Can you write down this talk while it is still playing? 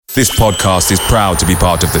This podcast is proud to be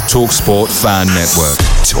part of the TalkSport Fan Network.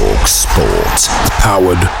 TalkSport.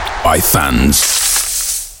 Powered by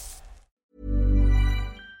fans.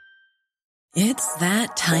 It's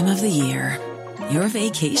that time of the year. Your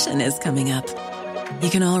vacation is coming up. You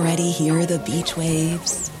can already hear the beach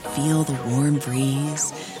waves, feel the warm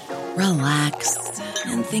breeze, relax,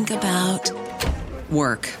 and think about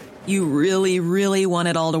work. You really, really want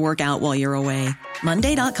it all to work out while you're away.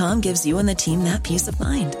 Monday.com gives you and the team that peace of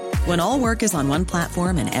mind. When all work is on one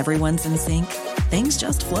platform and everyone's in sync, things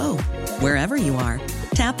just flow. Wherever you are,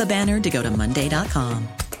 tap the banner to go to Monday.com.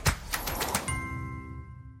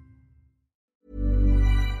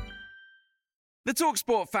 The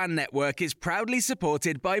TalkSport Fan Network is proudly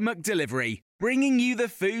supported by McDelivery, bringing you the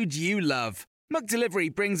food you love.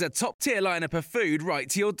 McDelivery brings a top-tier lineup of food right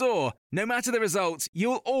to your door. No matter the result,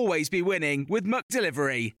 you'll always be winning with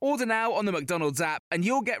McDelivery. Order now on the McDonald's app and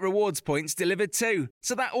you'll get rewards points delivered too.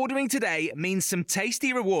 So that ordering today means some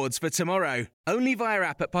tasty rewards for tomorrow. Only via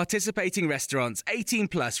app at participating restaurants. 18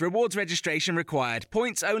 plus. Rewards registration required.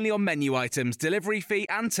 Points only on menu items. Delivery fee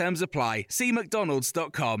and terms apply. See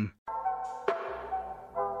mcdonalds.com.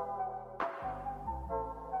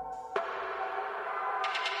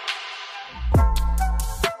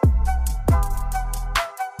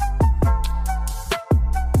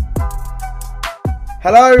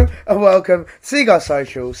 Hello and welcome to SEAGULLS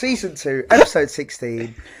Social, Season 2, Episode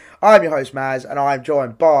 16. I'm your host, Maz, and I'm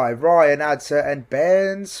joined by Ryan Adser and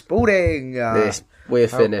Ben Spalding. We're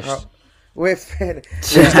finished. We're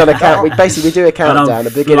finished. We've done a count. We do a countdown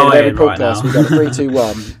at the beginning of every podcast. We've got 3, 2,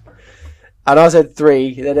 1. And I said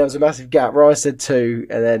 3, then there was a massive gap. Ryan said 2,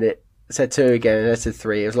 and then it said 2 again, and then it said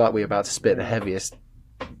 3. It was like we were about to spit the heaviest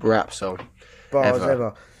rap song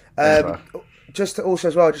ever. Just also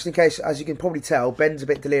as well, just in case, as you can probably tell, Ben's a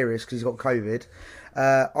bit delirious because he's got COVID.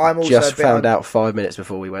 I'm also just found out 5 minutes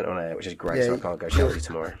before we went on air, which is great. So I can't go Chelsea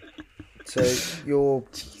tomorrow. So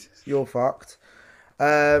you're fucked.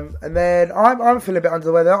 And then I'm feeling a bit under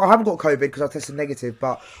the weather. I haven't got COVID because I tested negative,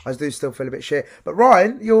 but I do still feel a bit shit. But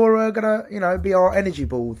Ryan, you're gonna be our energy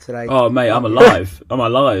ball today. Oh mate, I'm alive. I'm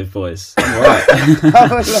alive, boys. I'm alright.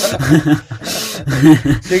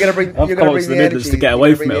 So you're gonna bring the energy to get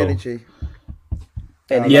away from it all. Energy.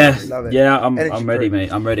 I'm ready,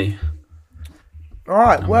 mate. I'm ready. All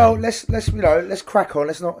right. Well, let's crack on.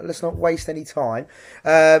 Let's not waste any time.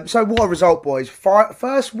 So what a result, boys!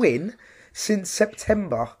 First win since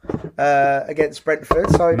September against Brentford.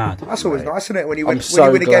 So that's always nice, isn't it? When you win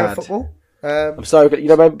a game of football. I'm so good.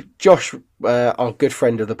 You know, Josh, our good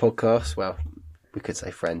friend of the podcast. Well, we could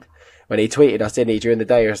say friend. When he tweeted us, didn't he, during the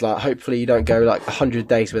day? He was like, "Hopefully, you don't go like 100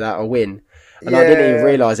 days without a win." And I didn't even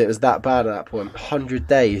realise it was that bad at that point. 100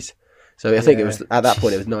 days. So I think it was at that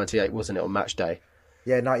point. It was 98, wasn't it, on match day?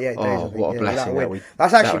 Yeah, 98 days. Oh, what a blessing!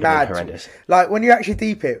 That's actually mad. Like when you actually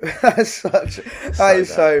deep it, that is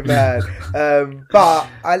so bad. But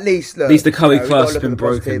at least the curry curse has been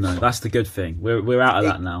broken though. That's the good thing. We're out of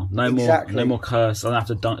that now. No more curse. I have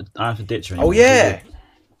to ditch her. Oh yeah.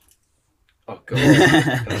 Oh god.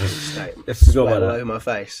 It's all over my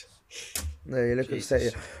face. No, you look at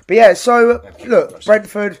it. But yeah, so look,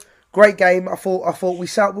 Brentford, great game. I thought we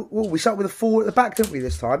sat with a 4 at the back, didn't we,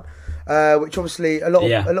 this time? Which obviously a lot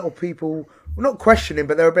of people were not questioning,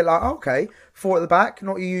 but they were a bit like, okay, 4 at the back,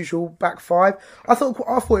 not your usual back 5. I thought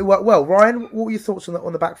it worked well. Ryan, what were your thoughts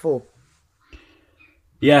on the back 4?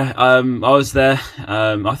 Yeah, I was there.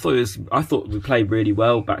 I thought we played really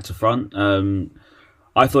well back to front.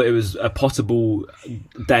 I thought it was a Potterable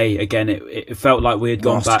day again. It felt like we had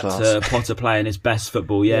gone back to Potter playing his best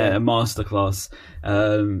football. Yeah, a masterclass.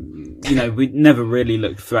 We never really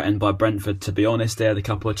looked threatened by Brentford, to be honest. They had a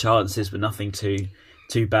couple of chances, but nothing too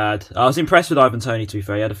bad. I was impressed with Ivan Toney, to be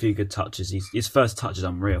fair. He had a few good touches. His first touch is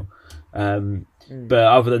unreal. But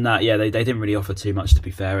other than that, they didn't really offer too much, to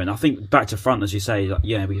be fair. And I think back to front, as you say,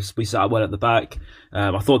 we sat up well at the back.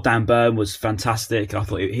 I thought Dan Burn was fantastic. I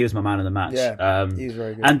thought he was my man of the match. Yeah, he was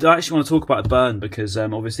very good. And I actually want to talk about Burn because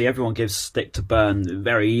obviously everyone gives stick to Burn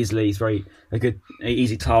very easily. He's a good,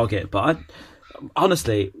 easy target. But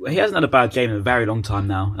honestly, he hasn't had a bad game in a very long time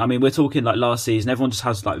now. I mean, we're talking like last season. Everyone just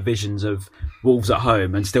has like visions of Wolves at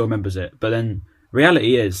home and still remembers it. But then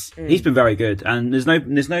reality is he's been very good, and there's no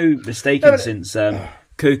mistaking since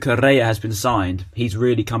Cucurella has been signed. He's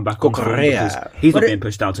really come back on form because he's not being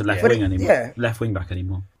pushed down to left wing anymore. Left wing back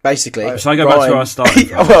anymore. Basically, shall I go back to our starting?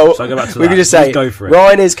 Well, shall I go back to we that? can just say go for it.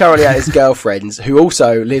 Ryan is currently at his girlfriend's, who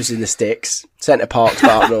also lives in the sticks, Centre Park,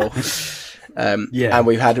 up north. And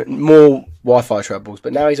we've had more Wi-Fi troubles,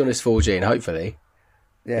 but now he's on his 4G, and hopefully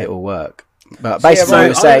it will work. But basically, we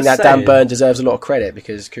were saying that Dan Burn deserves a lot of credit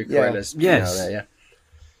because Cucurella's there.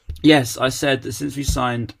 Yes, I said that since we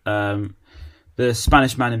signed the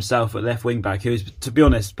Spanish man himself at left wing back, who's, to be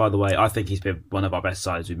honest, by the way, I think he's been one of our best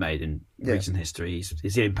sides we've made in recent history.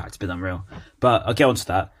 His impact has been unreal. But I'll get on to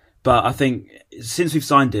that. But I think since we've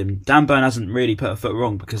signed him, Dan Burn hasn't really put a foot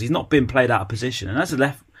wrong because he's not been played out of position. And as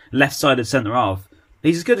a left-sided centre-half,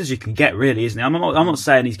 he's as good as you can get, really, isn't he? I'm not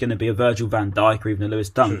saying he's going to be a Virgil van Dijk or even a Lewis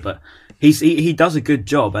Dunk, but he does a good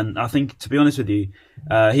job. And I think, to be honest with you,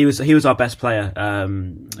 he was our best player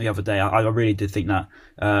the other day. I really did think that.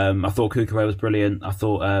 I thought Cucurella was brilliant. I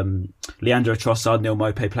thought Leandro Trossard, Neil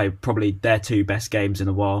Maupay played probably their two best games in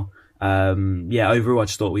a while. Overall, I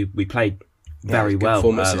just thought we played very well.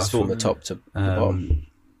 Performances from the top to the bottom.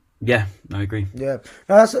 Yeah, I agree. Yeah,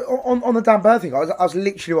 no, that's on the Dan Burn thing. I was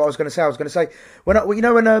literally what I was going to say. I was going to say when I think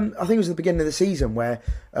it was at the beginning of the season where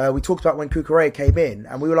we talked about when Cucurella came in,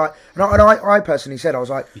 and we were like, and I personally said, I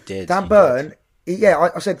was like, Dan Burn.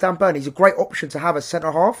 I said Dan Burn, he's a great option to have as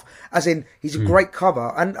centre half, as in he's a great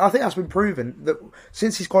cover, and I think that's been proven that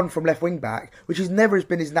since he's gone from left wing back, which has never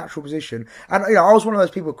been his natural position. And I was one of those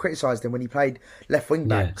people who criticised him when he played left wing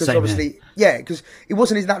back because because it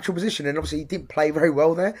wasn't his natural position, and obviously he didn't play very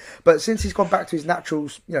well there. But since he's gone back to his natural,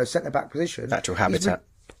 centre back position, natural habitat.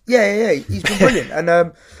 He's been brilliant, and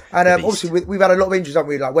obviously we've had a lot of injuries, haven't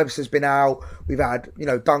we? Like Webster's been out, we've had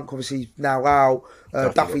Dunk obviously now out,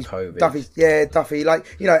 Duffy, like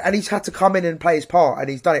and he's had to come in and play his part, and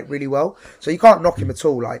he's done it really well. So you can't knock him at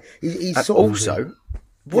all. Like he's and sort of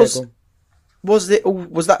also was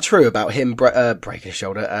that true about him breaking his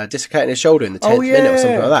shoulder, dislocating his shoulder in the 10th minute or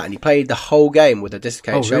something like that, and he played the whole game with a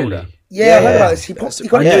dislocated shoulder. Really? Yeah, I heard about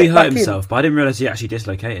this. I knew he hurt himself, but I didn't realise he actually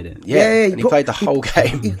dislocated it. And he played the whole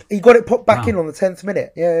game. He got it put back in on the 10th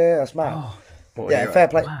minute. Yeah, that's mad. Fair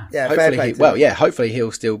play. Wow. Yeah, hopefully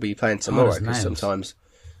he'll still be playing tomorrow, because sometimes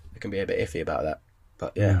it can be a bit iffy about that.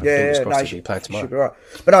 But fingers crossed he'll be playing tomorrow. Should be right.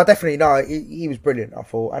 But no, definitely, he was brilliant, I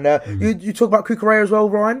thought. And you talk about Cucurella as well,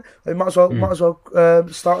 Ryan. You might as well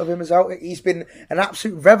start with him as well. He's been an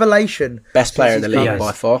absolute revelation. Best player in the league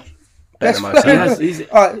by far.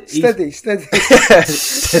 Alright, steady. Steady.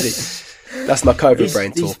 That's my COVID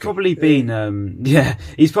brain talking. He's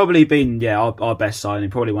probably been our best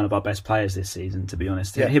signing, probably one of our best players this season, to be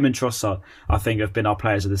honest. Yeah. Him and Trossard, I think, have been our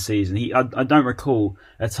players of the season. I don't recall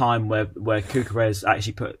a time where Cucurella's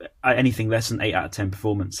actually put anything less than 8 out of 10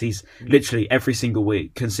 performance. He's literally every single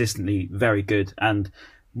week consistently very good, and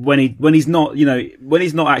when he's not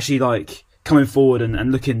actually like coming forward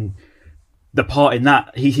and looking the part in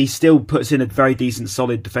that, he still puts in a very decent,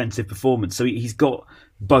 solid defensive performance. So he's got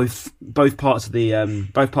both parts of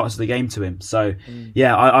the game to him. So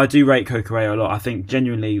I do rate Cucurella a lot. I think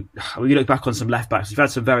genuinely, when you look back on some left backs, we've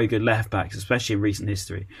had some very good left backs, especially in recent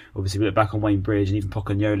history. Obviously, we look back on Wayne Bridge and even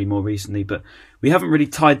Pocognoli more recently, but we haven't really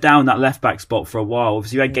tied down that left back spot for a while.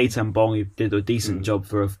 Obviously, we had Gaetan Bong, who did a decent job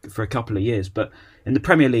for a couple of years, but in the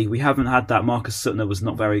Premier League, we haven't had that. Marcus Suttner was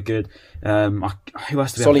not very good. Who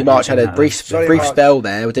has to be? Solly March had a brief spell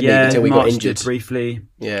there, didn't he? Until we got injured briefly.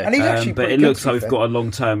 Yeah, and but it looks like we've got a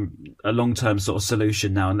long term sort of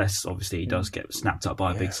solution now, unless obviously he does get snapped up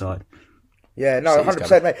by a big side. Yeah, no,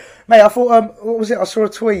 100%, mate. Mate, I thought, what was it? I saw a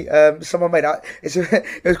tweet someone made.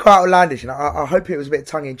 It was quite outlandish, and I hope it was a bit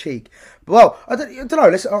tongue in cheek. But, well, I don't know. I'm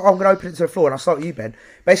going to open it to the floor, and I'll start with you, Ben.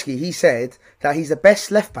 Basically, he said that he's the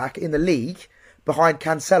best left back in the league behind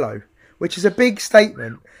Cancelo, which is a big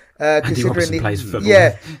statement. Considering plays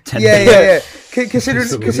football. Considering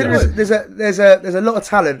there's a lot of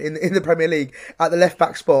talent in the Premier League at the left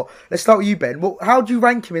back spot. Let's start with you, Ben. Well, how do you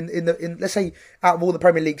rank him in let's say out of all the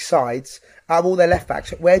Premier League sides, out of all their left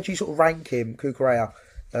backs, where do you sort of rank him, Cucurella?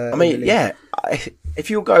 If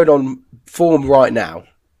you're going on form right now,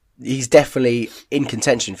 he's definitely in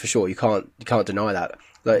contention for sure. You can't deny that.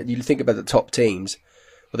 Like, you think about the top teams.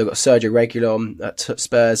 Well, they've got Sergio Reguilon at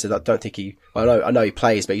Spurs. I don't think I know he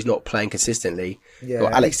plays, but he's not playing consistently. Yeah,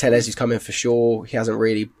 got Alex Telles, who's come in for sure. He hasn't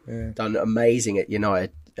really done amazing at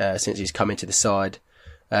United since he's come into the side.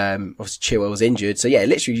 Obviously, Chilwell's injured. So, yeah,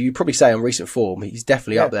 literally, you'd probably say on recent form, he's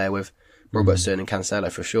definitely up there with Robertson and Cancelo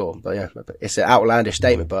for sure. But, yeah, it's an outlandish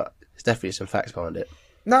statement, but there's definitely some facts behind it.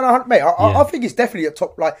 No, mate, I think it's definitely a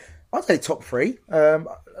top, I'd say top 3.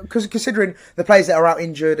 Because considering the players that are out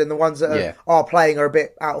injured and the ones that are playing are a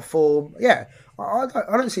bit out of form, I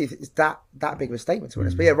don't see if it's that big of a statement to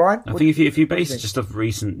us. But yeah, Ryan, I think if you base it just off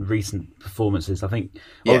recent performances, I think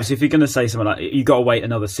obviously if you're going to say something like, you got to wait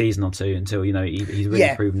another season or two until he's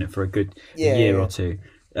really proven it for a good year or two.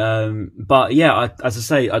 But yeah, as I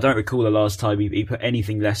say, I don't recall the last time he put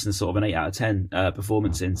anything less than sort of an 8 out of 10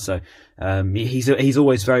 performance in. So he's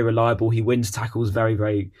always very reliable. He wins tackles very,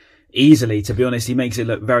 very easily. To be honest, he makes it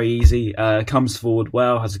look very easy. Comes forward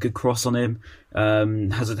well, has a good cross on him.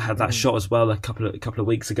 Has had that shot as well a couple of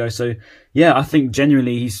weeks ago. So yeah, I think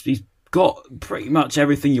genuinely he's got pretty much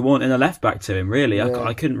everything you want in a left back to him. Really,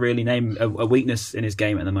 I couldn't really name a weakness in his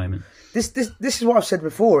game at the moment. This is what I've said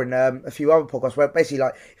before in a few other podcasts, where basically,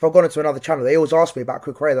 like, if I've gone into another channel, they always ask me about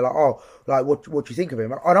Cucurella. They're like, oh, like, what do you think of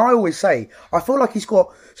him? And I always say, I feel like he's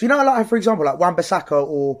got, so, you know, like, for example, like Wan-Bissaka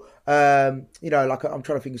or, you know, like, I'm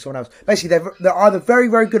trying to think of someone else. Basically, they're either very,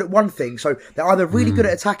 very good at one thing, so they're either really good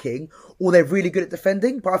at attacking or they're really good at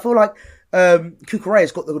defending. But I feel like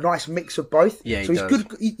Cucurella's got the nice mix of both. Yeah, so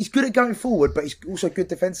he's good at going forward, but he's also good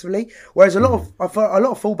defensively. Whereas a lot of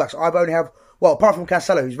fullbacks, I've only have. Well, apart from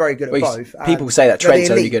Cancelo, who's very good at both. People say that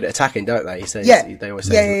Trent's only good at attacking, don't they? They always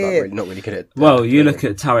say he's not really good at... Well, you look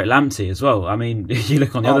at Tariq Lamptey as well. I mean, you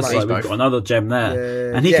look on the other side, we've got another gem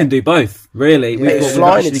there. And he can do both, really. We've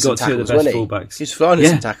actually got two of the best fullbacks. He's flying in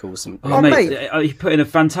some tackles. Mate, he put in a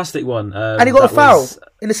fantastic one. And he got a foul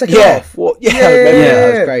in the second half. That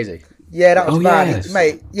was crazy. Yeah, that was bad.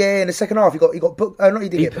 Mate, in the second half, he got booked. Not he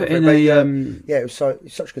did get booked, it was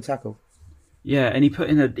such a good tackle. Yeah, and he put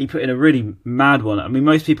in a really mad one. I mean,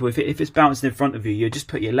 most people, if it's bouncing in front of you, you just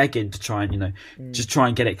put your leg in to try and just try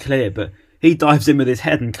and get it clear. But he dives in with his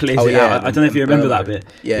head and clears it out. I don't know if you remember that bit.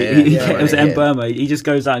 It was Burma. He just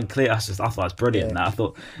goes out and clears. I thought that's brilliant. I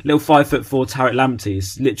thought little 5'4" Tariq Lamptey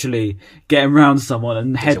is literally getting around someone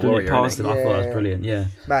and heading it past him. I thought that was brilliant. Yeah,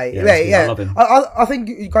 mate. I love him. I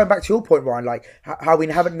think going back to your point, Ryan, like how we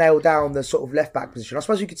haven't nailed down the sort of left back position. I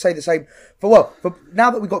suppose you could say the same for now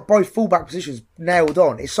that we've got both full back positions nailed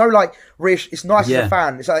on. It's so like it's nice as a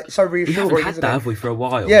fan. It's like so reassuring. We haven't had that, have we, for a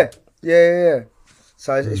while? Yeah.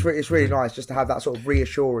 So it's really nice just to have that sort of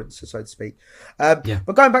reassurance, so to speak. But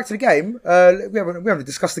going back to the game, we haven't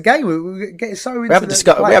discussed the game. We're getting so into we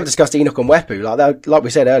haven't discussed Enoch and Wepu. Like we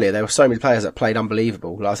said earlier, there were so many players that played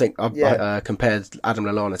unbelievable. Like, I think I compared Adam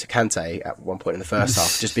Lallana to Kante at one point in the first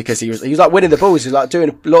half, just because he was like winning the balls. He was like doing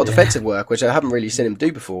a lot of defensive work, which I haven't really seen him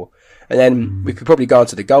do before. And then we could probably go on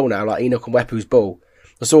to the goal now, like Enoch and Wepu's ball.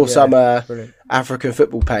 I saw some African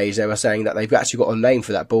football page. They were saying that they've actually got a name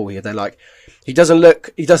for that ball here. They're like, he doesn't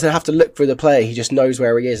have to look for the player. He just knows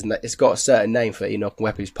where he is, and that it's got a certain name for Enoch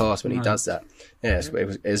Wepu's pass when he does that. Yeah,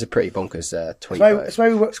 it was a pretty bonkers tweet.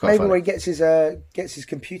 Maybe where he gets his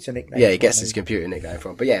computer nickname. Yeah, he gets his computer nickname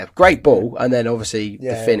from. But yeah, great ball, and then obviously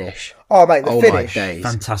the finish. Oh mate, the finish, my days.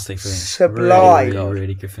 Fantastic finish, sublime,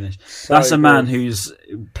 really good finish. That's a man who's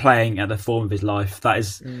playing at the form of his life. That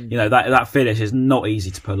is, that finish is not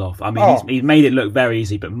easy to pull off. I mean, he's made it look very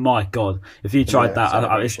easy, but my God, if you tried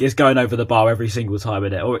that, it's going over the bar every single time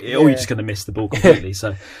in it, or you're just going to miss the ball completely.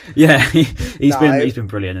 So yeah, he's been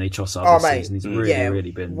brilliant, and he Trossard this season. He's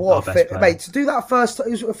really been our best player. Mate, to do that it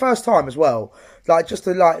was the first time as well. Like just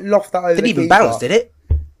to loft that over. Didn't even bounce, did it?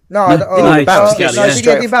 No, it didn't even bounce. It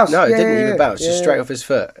didn't even bounce. Just straight off his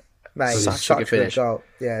foot. Mate, such a good goal.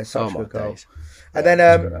 Yeah, such a good goal. And then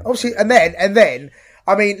obviously, and then.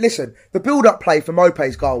 I mean, listen, the build-up play for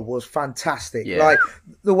Mope's goal was fantastic. Yeah. Like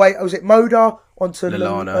the way Moda onto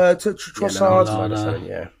Lallana, to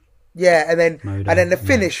Trossard. Yeah, and then the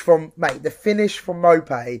finish from Mope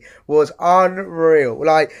was unreal.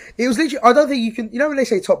 Like it was literally. I don't think you can. You know when they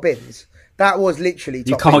say top bins, that was literally top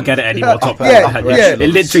you can't bins. Get it any more top. It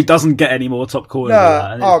literally doesn't get any more top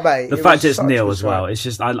corner. No, mate. The fact it's nil as well. It's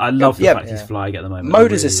just I love the fact he's flying at the moment.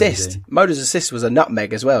 Moda's assist was a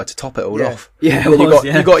nutmeg as well to top it all off. Yeah,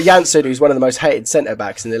 you got Janssen, who's one of the most hated centre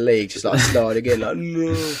backs in the league, just like sliding in like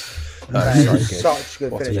no. Such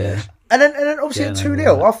good finish. And then obviously at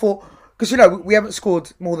 2-0, I thought, because we haven't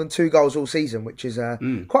scored more than 2 goals all season, which is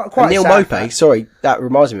quite Neil sad. Mope, sorry, that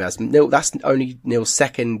reminds me of that's only Neil's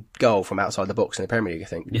second goal from outside the box in the Premier League, I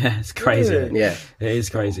think. Yeah, it's crazy. Yeah, it is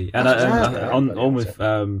crazy. And on with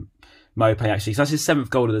Mope actually, so that's his 7th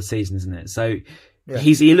goal of the season, isn't it? So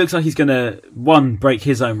he looks like he's going to break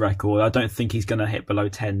his own record. I don't think he's going to hit below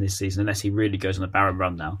 10 this season unless he really goes on a barren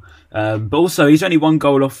run now. But also he's only 1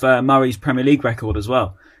 goal off Murray's Premier League record as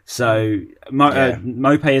well. So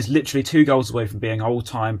Mope is literally 2 goals away from being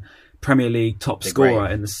all-time Premier League top scorer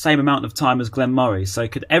in the same amount of time as Glenn Murray. So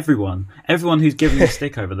could everyone who's given me a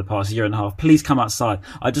stick over the past year and a half, please come outside.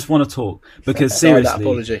 I just want to talk because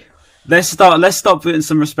seriously, let's start putting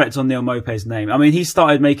some respect on Neil Mope's name. I mean, he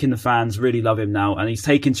started making the fans really love him now, and he's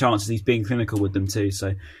taking chances. He's being clinical with them too.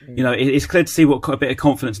 So it's clear to see what a bit of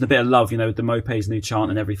confidence and a bit of love. With the Mope's new chant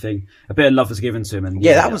and everything, a bit of love was given to him. And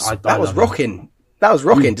that was rocking. That was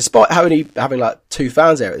rocking, despite having like 2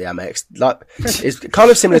 fans there at the Amex. Like, it's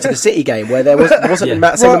kind of similar to the City game where there wasn't the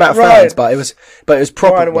same amount of fans, but it was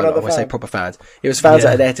proper. I say proper fans. It was fans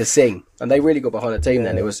that are there to sing, and they really got behind the team.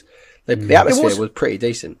 Then it was the atmosphere was pretty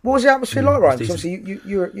decent. What was the atmosphere like, Ryan? Because obviously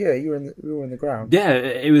you were in the ground. Yeah,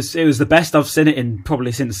 it was the best I've seen it in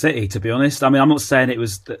probably since City, to be honest. I mean, I'm not saying it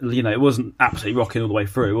was, it wasn't absolutely rocking all the way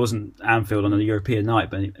through. It wasn't Anfield on a European night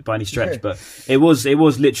by any stretch, but it was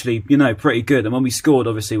literally, pretty good. And when we scored,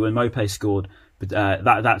 obviously when Mope scored,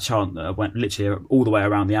 that chant went literally all the way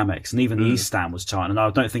around the Amex, and even the East Stand was chanting. And I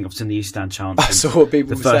don't think I've seen the East Stand chant since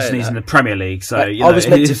the first season in the Premier League. So I was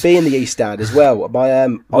meant to be in the East Stand as well. It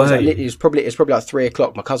was probably like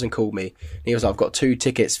 3:00. My cousin called me. And he was like, "I've got 2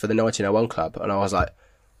 tickets for the 1901 club," and I was like,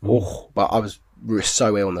 "Oh!" But I was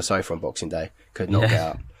so ill on the sofa on Boxing Day, could not get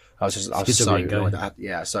up. I was so annoyed.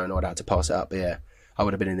 So annoyed I had to pass it up. But yeah. I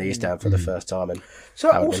would have been in the East Stand for the first time, and so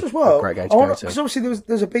also as well, great game to go to. Because obviously there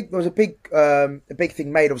was a big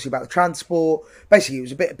thing made obviously about the transport. Basically, it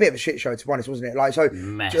was a bit of a shit show, to be honest, wasn't it? Like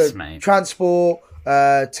mate. Transport,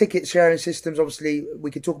 ticket sharing systems. Obviously, we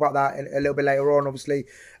could talk about that a little bit later on. Obviously,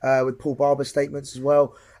 with Paul Barber's statements as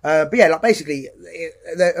well. But yeah, like basically,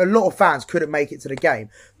 a lot of fans couldn't make it to the game.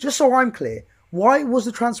 Just so I'm clear. Why was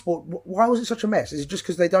the transport? Why was it such a mess? Is it just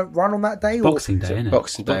because they don't run on that day? Boxing Day, isn't it?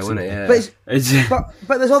 Boxing Day, wasn't it? Yeah.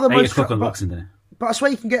 But there's other 8 o'clock on Boxing Day. But I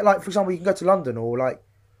swear you can get, like, for example, you can go to London or like,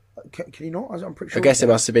 can you not? I'm pretty sure. I guess it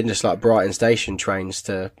must have been just like Brighton Station trains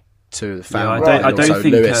to the Falmouth. Yeah, I don't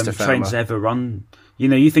think trains ever run.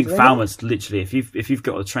 You think Falmouth's literally if you've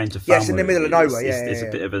got a train to Falmouth, it's in the middle of nowhere. It's a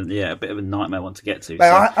bit of a nightmare one to get to.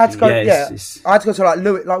 Like, I had to go. I had to go to like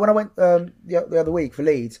Lewis. Like when I went the other week for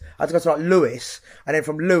Leeds, I had to go to like Lewis, and then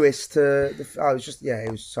from Lewis to it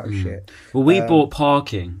was so shit. Well, we bought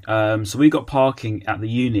parking. So we got parking at the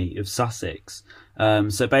Uni of Sussex.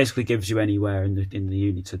 So it basically gives you anywhere in the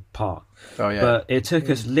uni to park. Oh yeah. But it took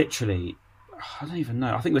us literally. I don't even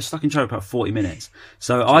know. I think we're stuck in traffic about 40 minutes.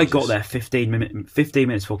 So I got there 15 minutes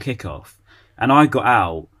before kickoff, and I got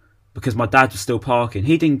out because my dad was still parking.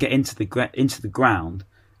 He didn't get into the ground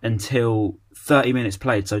until 30 minutes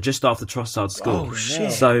played. So just after Trossard scored. Oh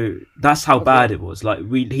shit! So that's how bad it was. Like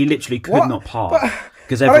he literally could not park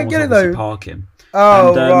because everyone was obviously parking.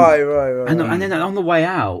 Oh, right. And then on the way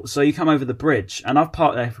out, so you come over the bridge, and I've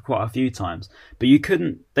parked there for quite a few times, but you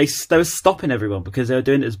couldn't. They were stopping everyone because they were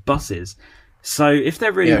doing it as buses. So if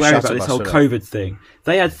they're really worried about this whole COVID thing,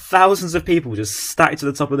 they had thousands of people just stacked to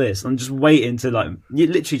the top of this and just waiting to you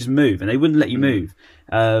literally just move, and they wouldn't let you move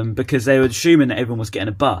because they were assuming that everyone was getting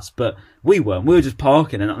a bus, but we weren't. We were just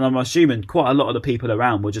parking, and I'm assuming quite a lot of the people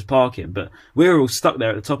around were just parking, but we were all stuck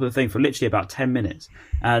there at the top of the thing for literally about 10 minutes,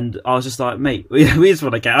 and I was just like, mate, we just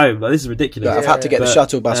want to get home. Like, this is ridiculous. Yeah, I've had to get the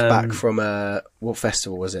shuttle bus back from what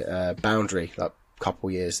festival was it? Boundary,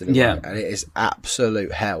 couple years, and it is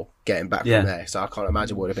absolute hell getting back from there. So I can't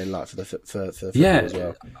imagine what it would have been like for football as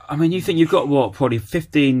well. I mean, you think you've got probably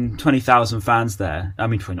 20,000 fans there. I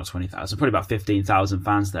mean, probably not 20,000, probably about 15,000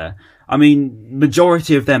 fans there. I mean,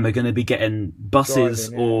 majority of them are going to be getting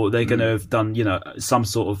buses or they're going to have done, some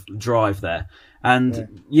sort of drive there.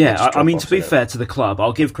 And I mean, to be fair to the club,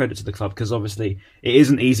 I'll give credit to the club because obviously it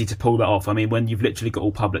isn't easy to pull that off. I mean, when you've literally got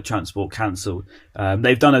all public transport cancelled,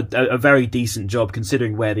 they've done a very decent job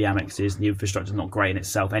considering where the Amex is and the infrastructure's not great in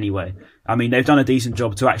itself anyway. I mean, they've done a decent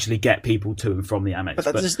job to actually get people to and from the Amex.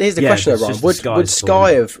 But here's the question, though, Ron.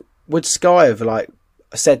 Would Sky have like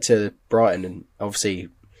said to Brighton and obviously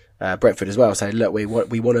Brentford as well, saying, look, we want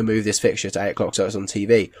to move this fixture to 8 o'clock so it's on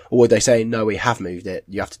TV, or would they say, no, we have moved it,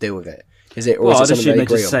 you have to deal with it? Is it? Or well, is it I'd assume they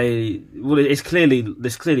just say, well, there's clearly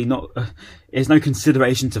not. There's no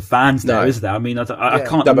consideration to fans there, is there? I mean, I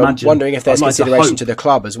can't imagine. I'm wondering if there's consideration to the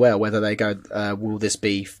club as well. Whether they go, will this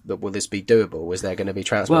be doable? Is there going to be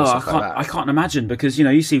transport? Well, and stuff like that? I can't imagine because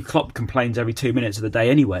you see Klopp complains every 2 minutes of the day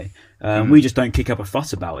anyway. We just don't kick up a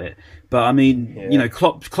fuss about it. But I mean,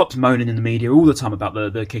 Klopp's moaning in the media all the time about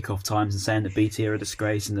the kick-off times and saying that BT are a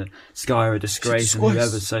disgrace and that Sky are a disgrace and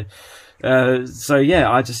whoever. So it's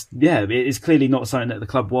clearly not something that the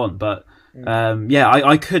club want, but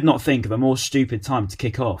I could not think of a more stupid time to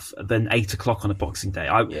kick off than 8 o'clock on a Boxing Day.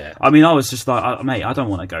 I mean, I was just like, mate, I don't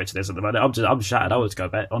want to go to this at the moment. I'm shattered. I want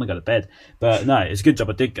to go to bed. But no, it's a good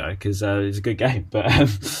job I did go because it's a good game. But I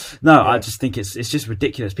just think it's just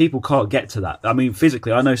ridiculous. People can't get to that. I mean,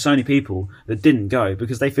 physically, I know so many people that didn't go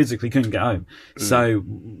because they physically couldn't get home. So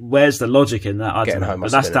where's the logic in that? I don't know.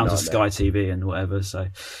 But that's down to Sky TV and whatever. So.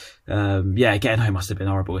 Getting home must have been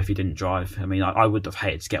horrible if you didn't drive. I mean, I would have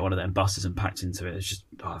hated to get one of them buses and packed into it. It's just,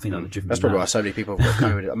 I think that would have driven me. That's probably why so many people have got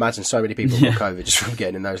COVID. Imagine so many people got COVID just from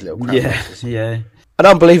getting in those little crowd buses. Yeah. An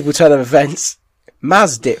unbelievable turn of events.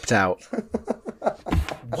 Maz dipped out.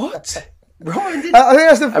 What? Ryan did. I think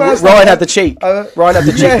that's the first. Ryan had the cheek. Ryan had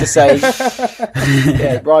the cheek to say.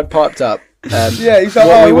 Yeah, Ryan piped up. He's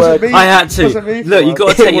like, I had to. Look, you've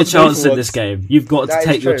got to take your chances in this game. You've got to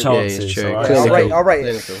take your chances. Yeah, I'll rate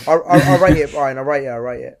it. I'll rate it, Ryan. I'll rate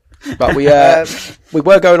it. But we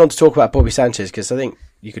were going on to talk about Bobby Sanchez because I think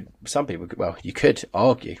you could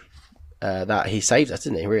argue that he saved us,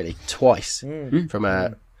 didn't he? Really, twice from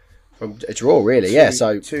a draw, really.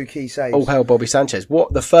 So 2 key saves. All hail Bobby Sanchez.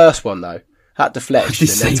 What the first one though? That deflection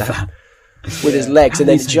with his legs, and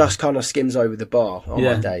then it just kind of skims over the bar. Oh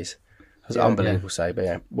my days. It was an unbelievable save,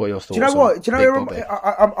 but what are your thoughts? Do you know what?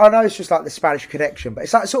 I know it's just like the Spanish connection, but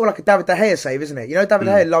it's like sort of like a David De Gea save, isn't it? You know, David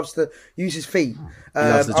De Gea loves to use his feet. He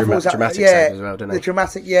loves the dramatic save as well, doesn't he? The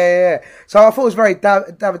dramatic, So I thought it was very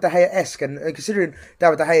David De Gea-esque, and considering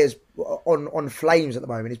David De Gea is on flames at the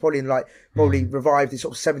moment, he's probably revived his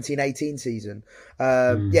sort of 17-18 season.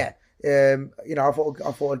 You know, I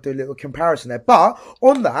thought I'd do a little comparison there. But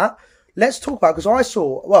on that, let's talk about, because I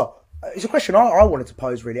saw, it's a question I wanted to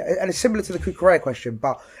pose, really, and it's similar to the Cucurella question,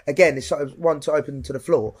 but again, it's sort of one to open to the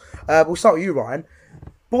floor. We'll start with you, Ryan.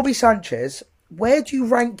 Bobby Sanchez, where do you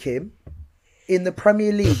rank him in the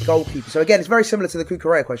Premier League goalkeeper? So again, it's very similar to the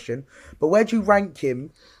Cucurella question, but where do you rank him?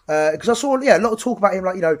 Because I saw a lot of talk about him,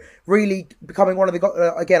 like, you know, really becoming one of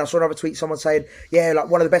the, again, I saw another tweet, someone saying, like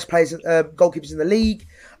one of the best players, goalkeepers in the league,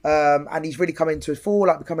 and he's really coming to his fore,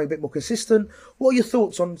 like becoming a bit more consistent. What are your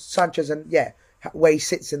thoughts on Sanchez and, where he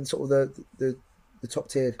sits in sort of the top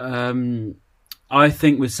tier? I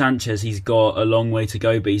think with Sanchez, he's got a long way to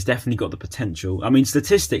go, but he's definitely got the potential. I mean,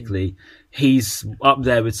 statistically, he's up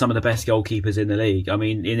there with some of the best goalkeepers in the league. I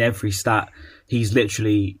mean, in every stat, he's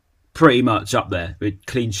literally pretty much up there with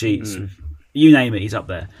clean sheets. You name it, he's up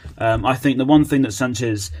there. I think the one thing that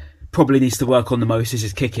Sanchez probably needs to work on the most is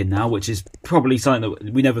his kicking now, which is probably something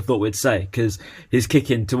that we never thought we'd say, because his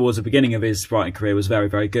kicking towards the beginning of his Brighton career was very,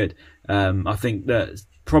 very good. I think that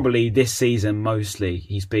probably this season mostly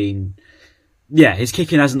he's been, his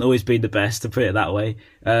kicking hasn't always been the best, to put it that way.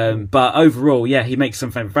 But overall, he makes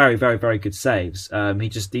some very, very, very good saves. He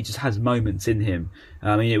just has moments in him.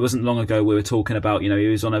 I mean, it wasn't long ago we were talking about, you know, he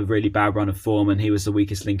was on a really bad run of form and he was the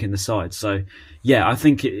weakest link in the side. So, I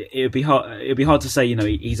think it'd be hard to say, you know,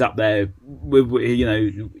 he's up there with, you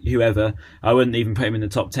know, whoever. I wouldn't even put him in the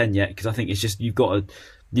top 10 yet, because I think it's just you've got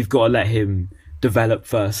to let him develop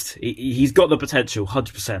first. He's got the potential,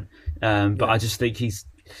 100%. But I just think he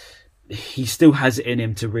still has it in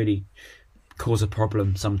him to really cause a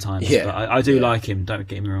problem sometimes. But I do like him, don't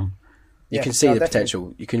get me wrong. You can see the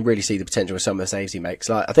potential. You can really see the potential with some of the saves he makes.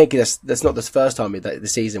 Like, I think that's not the first time the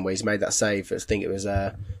season where he's made that save. I think it was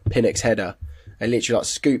Pinnock's header. And literally like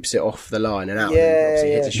scoops it off the line and out. And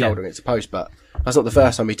obviously hits his shoulder and it's a post. But that's not the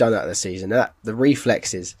first time he's done that this season. The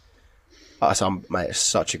reflexes. Mate, it's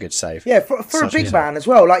such a good save. Yeah, for a big man as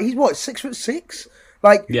well. Like, he's 6'6"?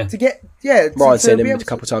 Like, to get Ryan's seen him a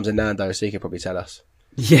couple of times in Nando, so he could probably tell us.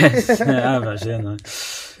 Yes, I have actually,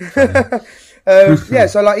 haven't I?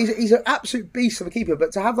 So like he's an absolute beast of a keeper,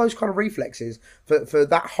 but to have those kind of reflexes for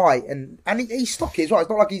that height and he's stocky as well. It's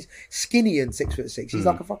not like he's skinny and 6'6". He's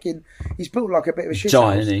like he's built like a bit of a shit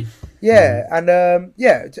giant, isn't he? Yeah, and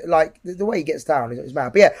like the way he gets down is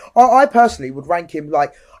mad. But I personally would rank him,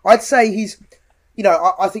 like, I'd say he's, you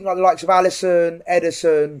know, I think like the likes of Alisson,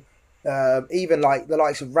 Ederson, even like the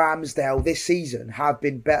likes of Ramsdale this season have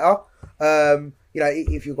been better. You know,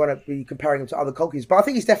 if you're going to be comparing him to other goalkeepers, but I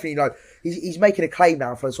think he's definitely, you know, he's making a claim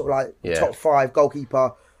now for sort of like top 5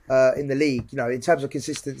 goalkeeper in the league. You know, in terms of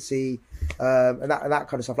consistency and that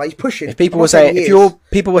kind of stuff. Like, he's pushing. If people were saying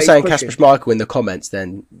Kasper Schmeichel in the comments,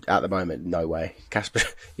 then at the moment, no way. Kasper,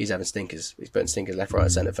 he's having stinkers. He's putting stinkers left, right,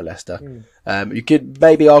 and centre for Leicester. You could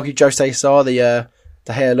maybe argue Jose Sarr,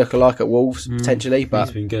 the hair lookalike at Wolves potentially, but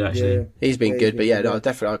he's been good actually. He's been good, but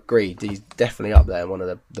I agree. He's definitely up there, one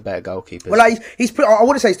of the better goalkeepers. Well, like, I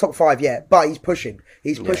wouldn't say he's top 5 yet, but he's pushing.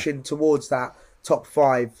 He's pushing towards that top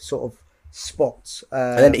 5 sort of spots.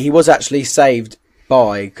 And then he was actually saved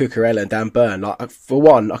by Cucurella and Dan Burn. Like, for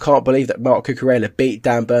one, I can't believe that Mark Cucurella beat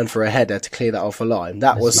Dan Burn for a header to clear that off a line.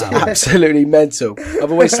 That was absolutely mental.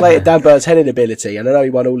 I've always slated Dan Burn's heading ability, and I know he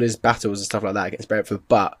won all his battles and stuff like that against Brentford,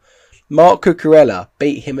 but Mark Cucurella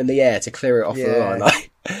beat him in the air to clear it off the line.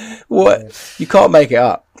 Like, what? You can't make it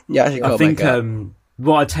up. Yeah, I think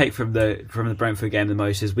what I take from the Brentford game the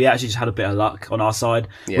most is we actually just had a bit of luck on our side,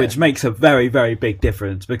 which makes a very, very big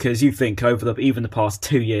difference, because you think over even the past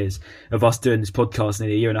 2 years of us doing this podcast,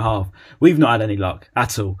 nearly a year and a half, we've not had any luck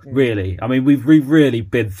at all, really. I mean, we've really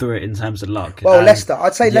been through it in terms of luck. Well, Leicester,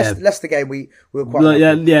 I'd say Leicester game we were quite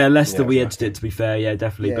lucky. Leicester we edged it, to be fair,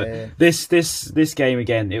 definitely. But this game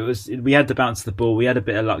again, we had to bounce the ball, we had a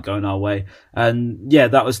bit of luck going our way, and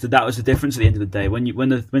that was the difference at the end of the day.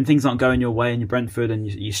 When things aren't going your way and you're Brentford and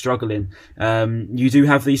you're struggling, you do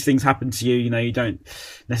have these things happen to you. You don't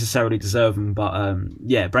necessarily deserve them, but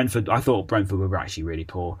Brentford. I thought Brentford were actually really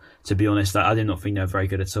poor, to be honest. I did not think they were very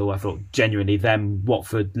good at all. I thought genuinely them,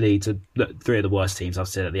 Watford, Leeds are three of the worst teams I've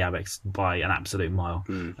seen at the Abex by an absolute mile.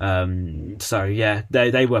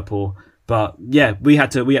 They were poor. But we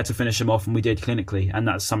had to finish them off, and we did clinically, and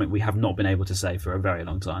that's something we have not been able to say for a very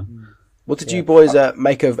long time. What did you boys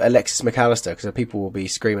make of Alexis McAllister? Because people will be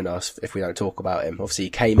screaming at us if we don't talk about him. Obviously,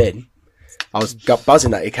 he came in. I was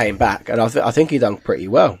buzzing that he came back, and I think he done pretty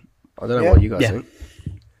well. I don't know what you guys think.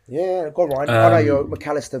 Yeah, go on, Ryan. I know you're a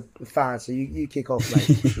McAllister fan, so you kick off,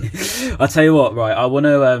 mate. I'll tell you what, right? I want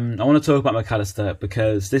to talk about McAllister,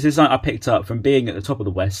 because this is something I picked up from being at the top of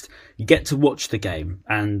the West. You get to watch the game,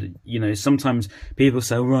 and sometimes people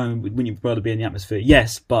say, "Ryan, wouldn't you rather be in the atmosphere?"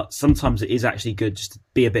 Yes, but sometimes it is actually good just to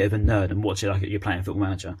be a bit of a nerd and watch it like you're playing Football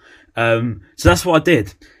Manager. So that's what I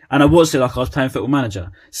did. And I watched it like I was playing Football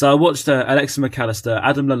Manager. So I watched Alexis McAllister,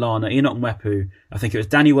 Adam Lallana, Enoch Mwepu. I think it was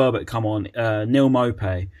Danny Welbeck come on, Neil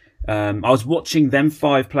Maupay. I was watching them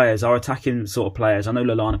 5 players, our attacking sort of players. I know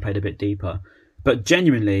Lallana played a bit deeper. But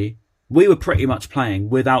genuinely, we were pretty much playing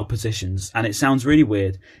without positions. And it sounds really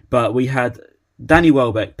weird, but we had Danny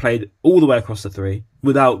Welbeck played all the way across the 3,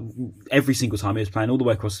 without every single time he was playing all the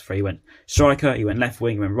way across the 3. He went striker, he went left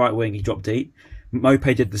wing, he went right wing, he dropped deep.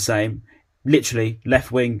 Maupay did the same. Literally,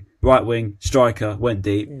 left wing, right wing, striker, went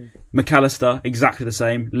deep. McAllister, exactly the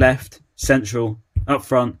same. Left, central, up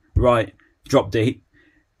front, right, drop deep.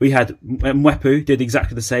 We had Mwepu, did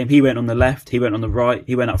exactly the same. He went on the left, he went on the right,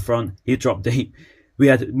 he went up front, he dropped deep. We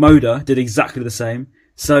had Moda, did exactly the same.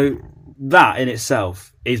 So that in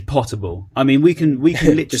itself is potable. I mean, we can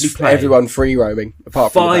literally just play everyone free roaming,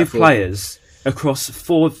 apart from 5 players across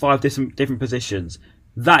 4 or 5 different positions.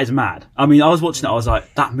 That is mad. I mean, I was watching it, I was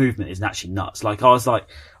like, that movement is actually nuts. I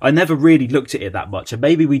never really looked at it that much, and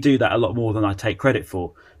maybe we do that a lot more than I take credit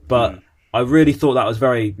for, but I really thought that was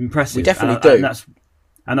very impressive. We definitely do.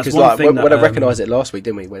 And that's one thing when I recognised it last week,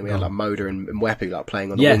 didn't we? When we had Moda and Mwepu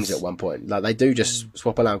playing on the wings at one point. They do just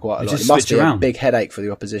swap around quite a lot. It must be a big headache for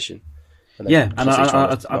the opposition. And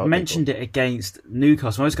I mentioned it against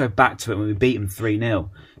Newcastle. I always go back to it when we beat them 3-0.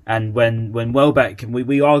 And when Welbeck,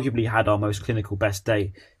 we arguably had our most clinical best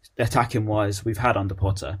day, attacking wise, we've had under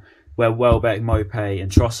Potter, where Welbeck, Maupay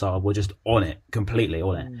and Trossard were just on it, completely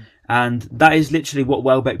on it. And that is literally what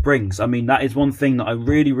Welbeck brings. I mean, that is one thing that I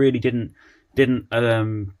really, really didn't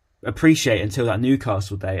appreciate until that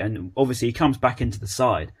Newcastle day. And obviously he comes back into the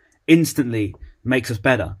side, instantly makes us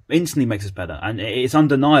better. And it's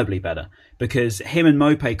undeniably better, because him and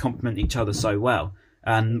Maupay complement each other so well.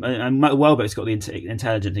 And Welbeck's got the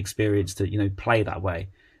intelligent experience to play that way.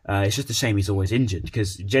 It's just a shame he's always injured,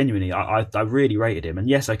 because genuinely I really rated him. And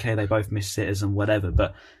yes, okay, they both missed sitters and whatever,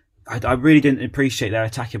 but I really didn't appreciate their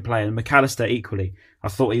attacking play. And McAllister equally, I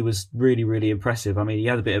thought he was really, really impressive. I mean, he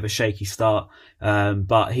had a bit of a shaky start,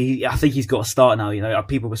 but I think he's got to start now.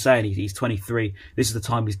 People were saying he's 23. This is the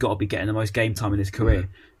time he's got to be getting the most game time in his career.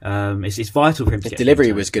 It's vital for him to get. His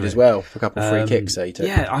delivery was good as well. For a couple of free kicks that he took.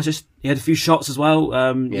 He had a few shots as well.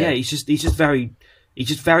 He's just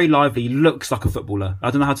very lively. He looks like a footballer. I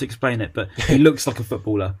don't know how to explain it, but he looks like a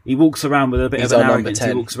footballer. He walks around with a bit of an arrogance.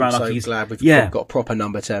 He walks around like he's glad we've got a proper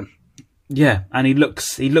number 10. Yeah, and he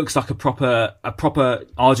looks like a proper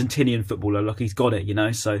Argentinian footballer. Like he's got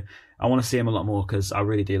it, So I want to see him a lot more, because I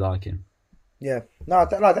really do like him. Yeah, no,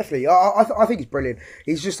 definitely. I think he's brilliant.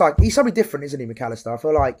 He's just he's something different, isn't he, McAllister? I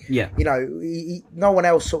feel like, no one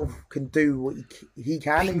else sort of can do what he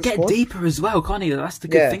can. He can get deeper as well, can't he? That's the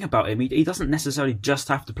good thing about him. He doesn't necessarily just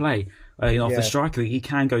have to play, off the striker. He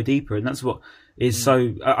can go deeper, and that's what is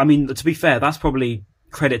so. I mean, to be fair, that's probably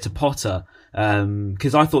credit to Potter,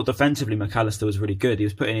 because I thought defensively McAllister was really good. He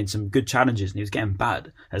was putting in some good challenges, and he was getting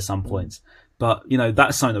bad at some points. But,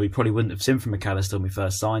 that's something that we probably wouldn't have seen from McAllister when we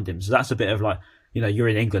first signed him. So that's a bit of you're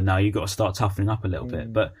in England now, you've got to start toughening up a little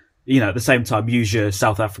bit. But, at the same time, use your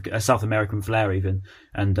South American flair even,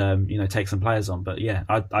 and, take some players on. But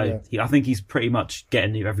I think he's pretty much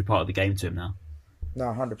getting every part of the game to him now. No,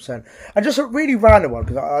 100%. And just a really random one,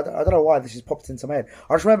 because I don't know why this has popped into my head.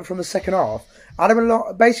 I just remember from the second half, Adam and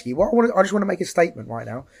Lallana, basically, I just want to make a statement right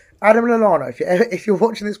now. Adam and Lallana, if you're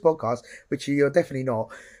watching this podcast, which you're definitely not,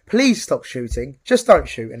 please stop shooting. Just don't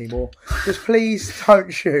shoot anymore. Just please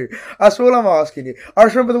don't shoot. That's all I'm asking you. I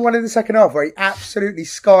just remember the one in the second half where he absolutely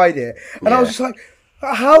skied it. And I was just like,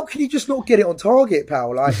 how can you just not get it on target,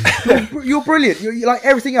 pal? Like, you're brilliant. You're like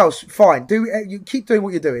everything else, fine. You keep doing what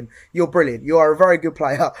you're doing. You're brilliant. You are a very good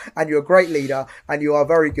player, and you're a great leader, and you are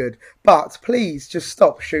very good. But please, just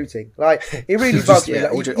stop shooting. Like, it really bugs me.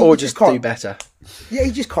 Like, or just do better. Yeah,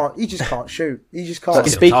 he just can't. He just can't shoot. He just can't.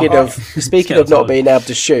 Speaking of not being able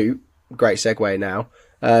to shoot, great segue now.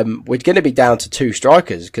 We're going to be down to 2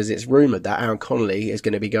 strikers because it's rumoured that Aaron Connolly is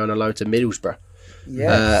going to be going on loan to Middlesbrough.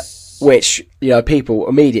 Yes. Which, people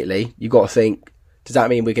immediately, you've got to think, does that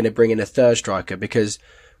mean we're going to bring in a third striker? Because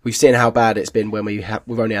we've seen how bad it's been when we've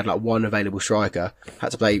only had like one available striker. Had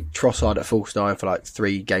to play Trossard at false 9 for like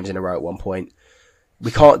 3 games in a row at one point. We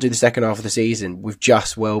can't do the second half of the season with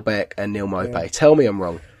just Welbeck and Neil Maupay. Yeah. Tell me I'm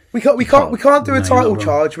wrong. We can't do a title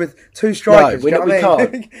charge with 2 strikers. No, we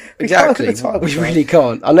can't. Exactly. We really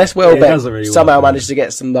can't. Unless Welbeck somehow manages to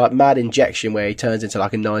get some like mad injection where he turns into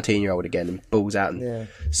like a 19-year-old again and balls out and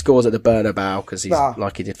scores at the Bernabeu because he's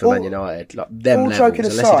like he did for Man United. Like them levels.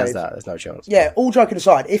 Unless he does that, there's no chance. Yeah, all joking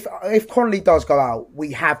aside, if Connolly does go out,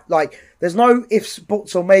 we have there's no ifs,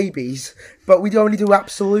 buts, or maybes, but we only do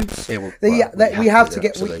absolutes. We have to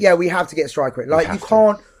get a striker in. Like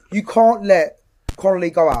you can't let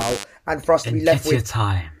Connolly go out and for us to be left with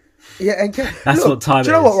time. Yeah, and that's what time is.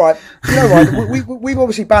 Do you know what? Right? You know what? We've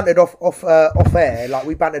obviously bantered off air. Like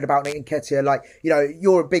we bantered about Nick Nketiah. Like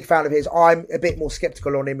you're a big fan of his. I'm a bit more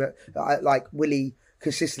skeptical on him. Like will he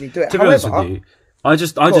consistently do it? To be honest with you, I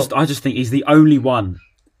just think he's the only one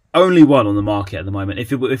on the market at the moment.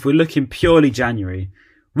 If we're looking purely January,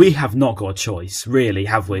 we have not got a choice, really,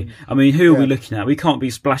 have we? I mean, who are we looking at? We can't be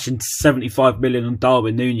splashing 75 million on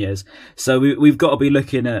Darwin Núñez. So we've got to be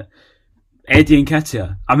looking at Eddie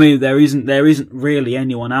Nketiah. I mean, there isn't really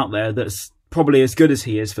anyone out there that's probably as good as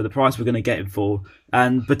he is for the price we're going to get him for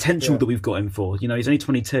and potential that we've got him for. He's only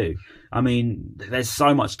 22. I mean, there's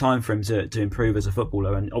so much time for him to improve as a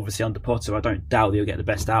footballer, and obviously under Potter, I don't doubt that he'll get the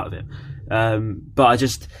best out of him. But I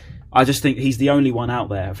just think he's the only one out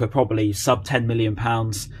there for probably sub £10 million.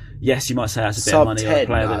 Yes, you might say that's a bit of money on a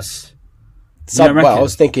player that's. I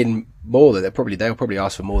was thinking more than they'll probably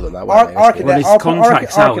ask for more than that. His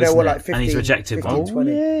contract's out, isn't it? And he's rejected 15, one.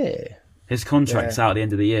 20. Yeah. His contract's out at the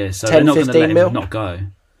end of the year, so they're not going to let him not go.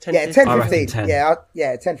 10, 15. 10.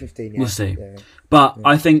 Yeah, 10, 15. Yeah. We'll see. Yeah. But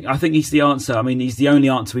I think he's the answer. I mean, he's the only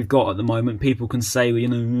answer we've got at the moment. People can say,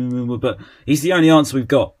 but he's the only answer we've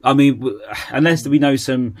got. I mean, unless we know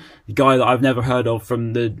some guy that I've never heard of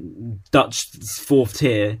from the Dutch 4th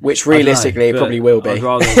tier, which realistically it probably will be. I'd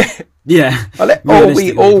rather, yeah.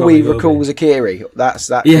 all we recall Zakiri.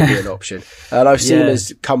 That could be an option. I know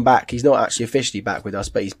Seamer's come back. He's not actually officially back with us,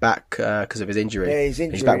 but he's back because of his injury. Yeah,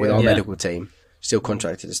 he's back with our medical team. Still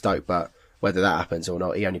contracted to Stoke, but whether that happens or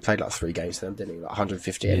not, he only played like 3 games for them, didn't he? Like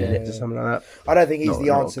 150 minutes or something like that. I don't think he's the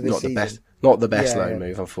answer this season. Not the best loan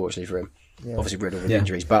move, unfortunately, for him. Yeah. Obviously riddled with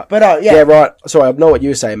injuries, but right. Sorry, I know what you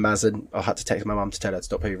were saying, Maz, and I had to text my mum to tell her to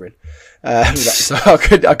stop hoovering. So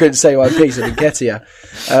I couldn't say one piece of Nketiah.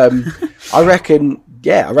 I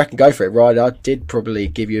reckon go for it, right? I did probably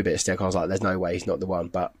give you a bit of stick. I was like, there's no way he's not the one,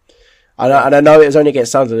 but. And I know it was only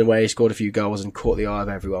against Sunderland where he scored a few goals and caught the eye of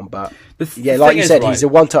everyone, but like you said, he's a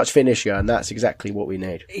one-touch finisher, and that's exactly what we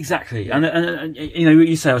need. Exactly, and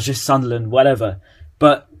you say it was just Sunderland, whatever,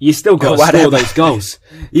 but you still got to score those goals.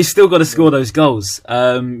 You still got to score those goals. They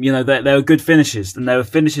were good finishes, and they were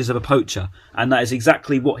finishes of a poacher, and that is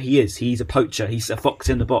exactly what he is. He's a poacher. He's a fox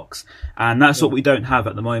in the box, and that's what we don't have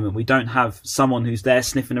at the moment. We don't have someone who's there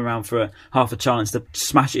sniffing around for half a chance to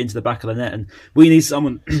smash it into the back of the net, and we need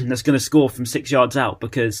someone that's going to score from 6 yards out,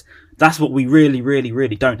 because that's what we really, really,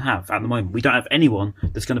 really don't have at the moment. We don't have anyone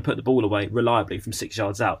that's going to put the ball away reliably from 6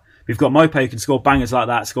 yards out. We've got Maupay who can score bangers like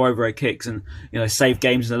that, score overhead kicks, and save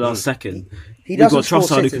games in the last second. He doesn't score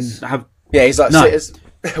sitters. Who can have. Yeah, he's like sitters.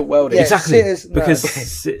 Well, exactly, because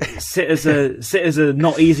sitters are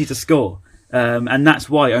not easy to score, and that's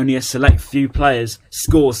why only a select few players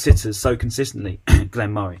score sitters so consistently.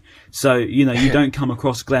 Glenn Murray. So you don't come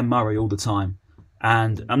across Glenn Murray all the time,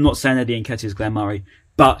 and I'm not saying Eddie Nketiah is Glenn Murray.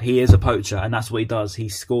 But he is a poacher, and that's what he does. He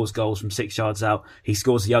scores goals from 6 yards out. He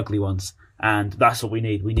scores the ugly ones, and that's what we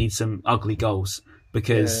need. We need some ugly goals,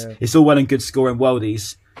 because it's all well and good scoring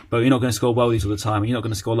worldies, but you're not going to score worldies all the time, and you're not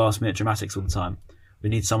going to score last-minute dramatics all the time. We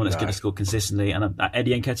need someone that's going to score consistently. And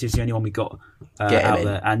Eddie Nketiah is the only one we got out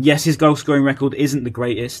there. And yes, his goal scoring record isn't the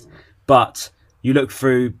greatest, but you look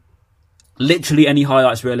through literally any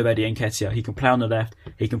highlights reel of Eddie Nketiah. He can play on the left.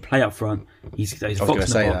 He can play up front. He's a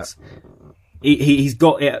fox in the box. He's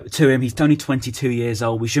got it to him. He's only 22 years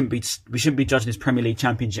old. We shouldn't be judging his Premier League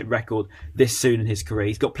Championship record this soon in his career.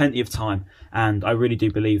 He's got plenty of time, and I really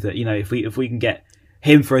do believe that if we can get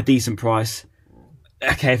him for a decent price,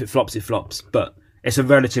 okay, if it flops, it flops. But it's a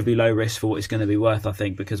relatively low risk for what it's going to be worth, I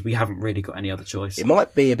think, because we haven't really got any other choice. It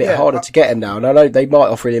might be a bit harder to get him now, and I know they might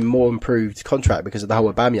offer him more improved contract because of the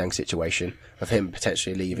whole Aubameyang situation of him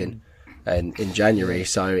potentially leaving in January.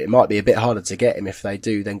 So it might be a bit harder to get him if they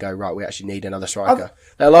do then go, right, we actually need another striker.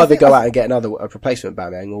 They'll either go out and get a replacement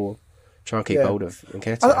Aubameyang or try and keep hold of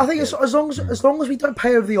Nketiah. I think as long as we don't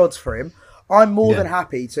pay over the odds for him, I'm more than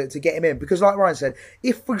happy to get him in, because like Ryan said,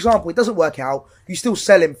 if, for example, it doesn't work out, you still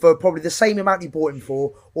sell him for probably the same amount you bought him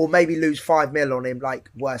for, or maybe lose 5 mil on him, like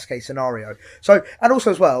worst case scenario. So, and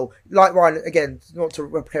also as well, like Ryan, again, not to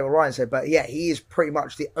replicate what Ryan said, but yeah, he is pretty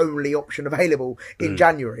much the only option available in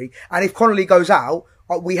January. And if Connolly goes out,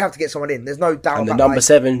 we have to get someone in. There's no doubt. And the number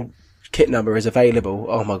 7 kit number is available.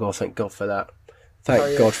 Oh my God, thank God for that.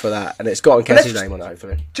 Thank God for that. And it's got Nketiah's name on it,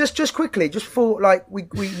 hopefully. Just quickly, just before we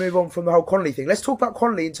move on from the whole Connolly thing, let's talk about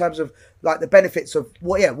Connolly in terms of like the benefits of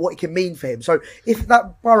what it can mean for him. So if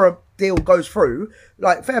that Borough deal goes through,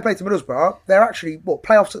 like, fair play to Middlesbrough, they're actually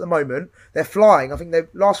playoffs at the moment. They're flying. I think the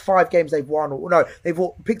last 5 games they've won, they've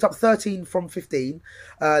picked up 13 from 15.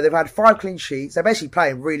 They've had 5 clean sheets. They're basically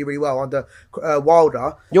playing really, really well under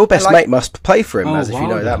Wilder. Your best mate must play for him, if you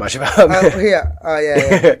know that much about him.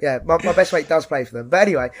 Yeah. My best mate does play for them. But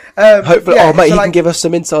anyway, hopefully, he can give us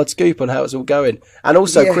some inside scoop on how it's all going. And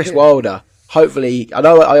also Chris Wilder. Hopefully, I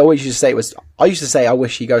know I always used to say I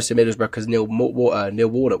wish he goes to Middlesbrough because Neil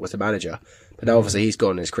Warnock was the manager, but now obviously he's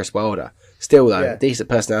gone as Chris Wilder. Still though, decent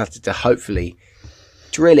personality to hopefully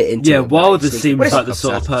drill it into. Yeah, Wilder seems like the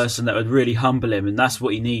sort of person that would really humble him, and that's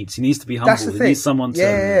what he needs. He needs to be humble. He needs someone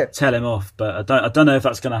to tell him off. But I don't know if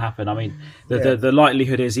that's going to happen. I mean, the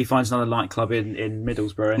likelihood is he finds another nightclub in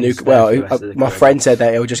Middlesbrough. My friend said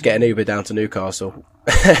that he'll just get an Uber down to Newcastle.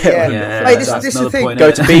 Mate, this is the thing. Go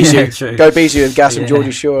to Bijou and gas some Geordie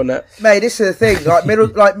Shore on that. Mate, this is the thing. Like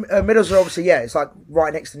Middlesbrough, obviously, it's like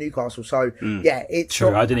right next to Newcastle. So it's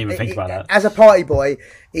true. I didn't even think about that. As a party boy,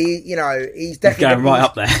 he's definitely going right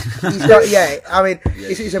up there. I mean,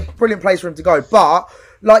 it's a brilliant place for him to go. But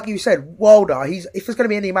like you said, Wilder, if there's going to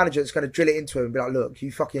be any manager that's going to drill it into him and be like, look,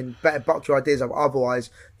 you fucking better buck your ideas up, otherwise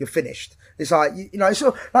you're finished. It's like, it's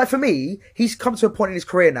like, for me, he's come to a point in his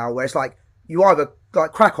career now where it's like, you either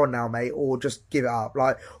like crack on now, mate, or just give it up.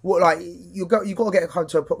 Like, you got to get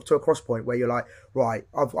to a cross point where you're like, right,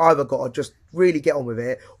 I've either got to just really get on with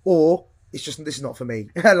it, or this is not for me.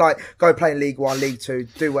 Like, go play in League 1, League 2,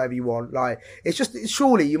 do whatever you want. Like,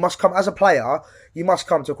 surely you must come, as a player, you must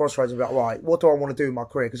come to a crossroads and be like, right, what do I want to do in my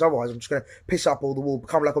career? Because otherwise I'm just going to piss up all the wall,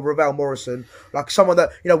 become like a Ravel Morrison, like someone that,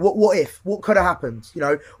 what could have happened?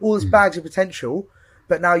 All this bags of potential,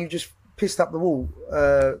 but now you just pissed up the wall,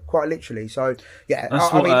 quite literally. So, yeah,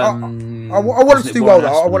 I want him to do well,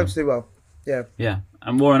 though. I want him to do well. Yeah. Yeah.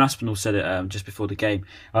 And Warren Aspinall said it just before the game.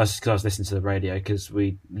 I was listening to the radio because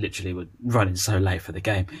we literally were running so late for the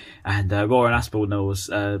game. And Warren Aspinall was,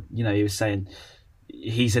 he was saying,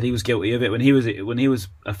 he said he was guilty of it when he was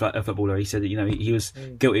a footballer. He said that, he was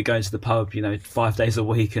guilty of going to the pub, 5 days a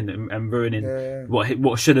week and ruining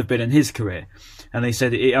what should have been in his career. And they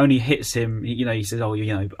said it only hits him. He says, "Oh,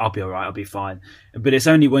 I'll be all right, I'll be fine." But it's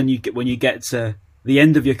only when you get to the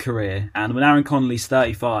end of your career, and when Aaron Connolly's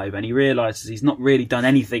 35 and he realises he's not really done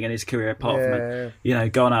anything in his career apart from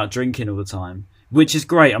going out drinking all the time, which is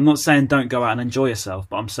great. I'm not saying don't go out and enjoy yourself,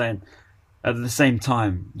 but I'm saying at the same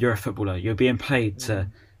time, you're a footballer. You're being paid to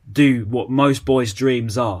do what most boys'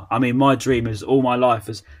 dreams are. I mean, my dream is all my life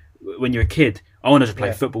is when you're a kid. I wanted to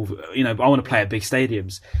play football. I want to play at big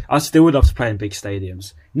stadiums. I still would love to play in big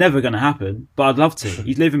stadiums. Never going to happen, but I'd love to.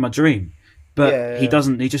 He's living my dream. But he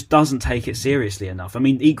doesn't. He just doesn't take it seriously enough. I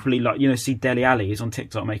mean, equally, like see Dele Alli. He's on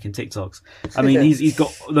TikTok making TikToks. I mean, he's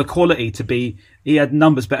got the quality to be. He had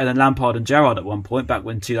numbers better than Lampard and Gerrard at one point back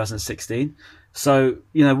when 2016. So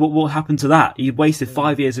what happened to that? He wasted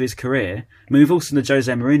 5 years of his career. I mean, we've also seen the Jose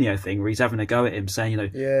Mourinho thing where he's having a go at him, saying,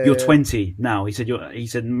 you're 20 now. He said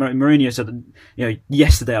Mourinho said,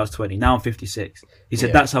 yesterday I was 20, now I'm 56. He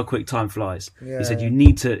said that's how quick time flies. He said you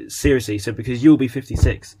need to seriously. He said because you'll be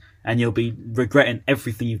 56. And you'll be regretting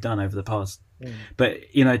everything you've done over the past. But,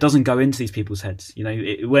 it doesn't go into these people's heads.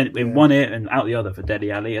 It went in one ear and out the other for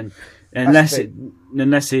Dele Alli. And unless he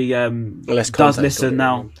does listen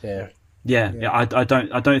now.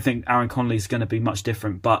 I don't think Aaron Connolly's going to be much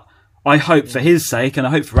different, but I hope for his sake and I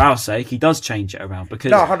hope for our sake he does change it around,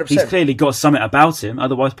 because he's clearly got something about him.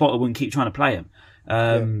 Otherwise, Potter wouldn't keep trying to play him.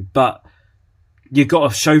 But you've got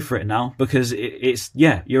to show for it now, because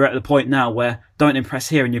you're at the point now where don't impress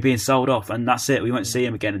here and you're being sold off, and that's it. We won't see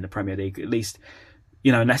him again in the Premier League, at least,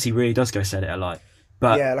 unless he really does go set it alight.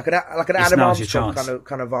 But like an Adam Armstrong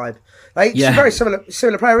kind of vibe. Like, he's a very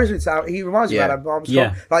similar player, isn't he? He reminds me of Adam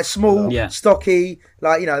Armstrong, like small, stocky,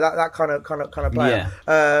 like that kind of player.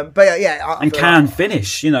 And can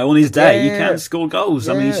finish. On his day, you can score goals.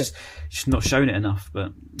 I mean, he's just not shown it enough.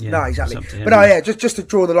 But no, exactly. But just to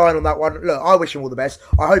draw the line on that one. Look, I wish him all the best.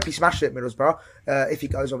 I hope he smashes it at Middlesbrough if he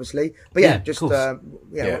goes, obviously. But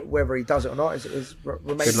whether he does it or not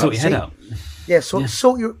remains. Sort your head out. Yeah,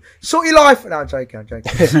 sort your life. No, I'm joking. Not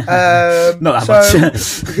that much.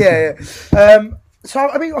 So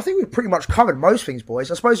I mean, I think we've pretty much covered most things,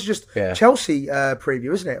 boys. I suppose it's just Chelsea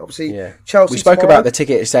preview, isn't it? Obviously, Chelsea. We spoke about the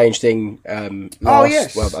ticket exchange thing. Well,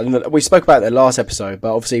 we spoke about it in the last episode,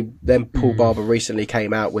 but obviously, then Paul Barber recently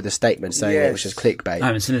came out with a statement saying it was just clickbait. I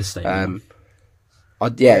haven't seen his statement.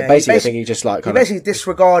 Basically, I think he just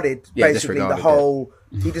disregarded the whole.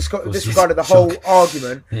 He disregarded the whole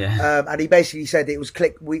argument, and he basically said it was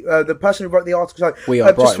the person who wrote the article. So, We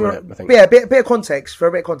Are Brighton, I think. Yeah, a bit of context.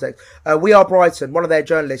 We Are Brighton. One of their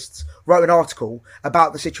journalists wrote an article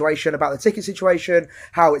about the situation, about the ticket situation,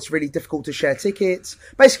 how it's really difficult to share tickets.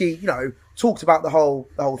 Basically, talked about the whole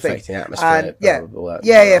thing, affecting the atmosphere,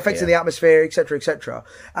 and affecting the atmosphere, etc.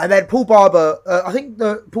 And then Paul Barber, I think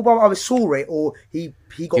Paul Barber either saw it or he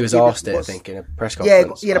was asked it, I think, in a press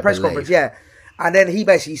conference. In a press conference. And then he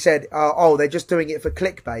basically said, they're just doing it for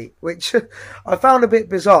clickbait, which I found a bit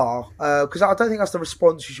bizarre, because I don't think that's the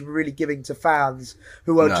response you should be really giving to fans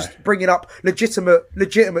who are just bringing up legitimate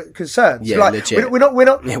concerns. Yeah, like, legit. We're not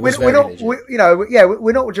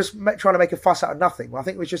just trying to make a fuss out of nothing. I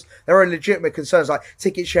think there are legitimate concerns, like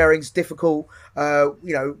ticket sharing's difficult,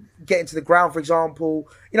 getting to the ground, for example.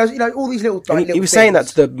 All these little. He was saying that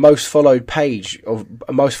to the most followed page or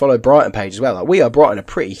most followed Brighton page as well. Like, We Are Brighton are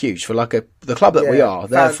pretty huge for the club that we are.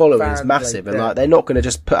 Their following is massive, and they're not going to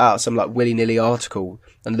just put out some willy nilly article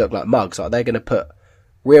and look like mugs. Like, they're going to put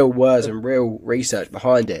real words and real research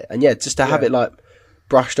behind it. And just to have it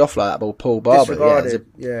brushed off like that by Paul Barber,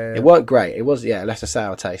 it weren't great. It was left a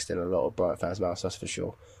sour taste in a lot of Brighton fans' mouths, that's for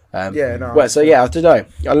sure. I don't know.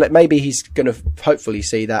 Maybe he's going to hopefully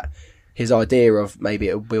see that his idea of maybe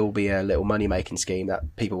it will be a little money making scheme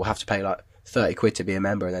that people will have to pay 30 quid to be a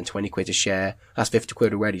member and then 20 quid to share. That's 50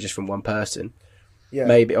 quid already just from one person. Yeah.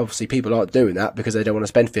 Maybe obviously people aren't doing that because they don't want to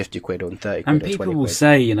spend 50 quid on 30 quid. And people will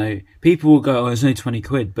say, people will go, it's only 20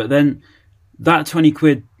 quid, but then that 20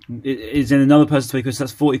 quid is in another person's 20 quid, so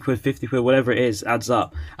that's 40 quid, 50 quid, whatever it is, adds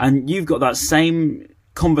up. And you've got that same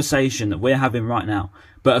conversation that we're having right now,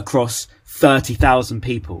 but across 30,000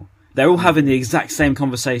 people. They're all having the exact same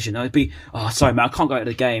conversation. It'd be, sorry, mate, I can't go to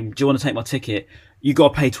the game. Do you want to take my ticket? You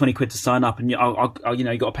got to pay 20 quid to sign up, and you got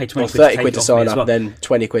to pay 20 quid 30 quid to sign up, then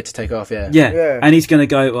 20 quid to take off. Yeah. And he's going to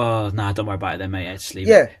go, don't worry about it, then, mate. Just leave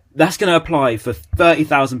it. That's going to apply for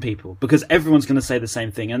 30,000 people because everyone's going to say the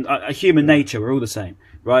same thing. And human nature, we're all the same,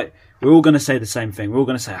 right? We're all going to say the same thing. We're all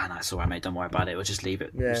going to say, no, it's all right, mate. Don't worry about it. We'll just leave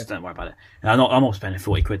it. Just don't worry about it. And I'm not spending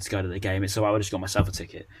 40 quid to go to the game. It's all right. I just got myself a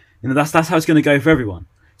ticket. That's how it's going to go for everyone.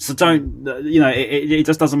 So don't, it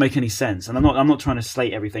just doesn't make any sense. And I'm not trying to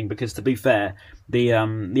slate everything because, to be fair, the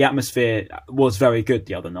atmosphere was very good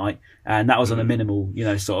the other night, and that was on a minimal,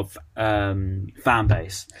 fan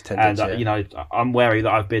base. I'm wary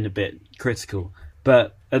that I've been a bit critical,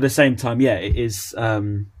 but at the same time, it is,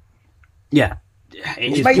 You'll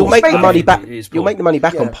make the money back. You'll make the money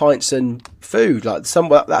back on pints and food. Like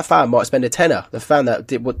that fan might spend a tenner. The fan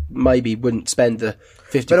that maybe wouldn't spend the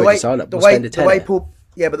 50 quid to sign up will spend a tenner.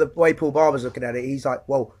 But the way Paul Barber's looking at it, he's like,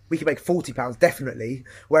 well, we can make £40 definitely,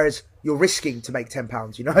 whereas you're risking to make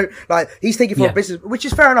 £10. Like he's thinking for a business, which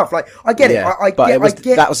is fair enough. Like I get it.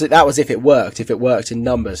 That was if it worked. If it worked in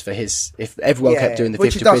numbers for his, if everyone kept doing the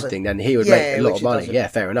 50 quid thing, then he would make a lot of money. Yeah,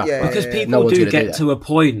 fair enough. Because people do get to a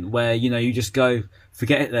point where you just go,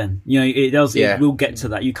 forget it. Then it will get to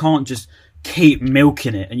that. You can't just keep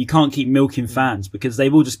milking it, and you can't keep milking fans because they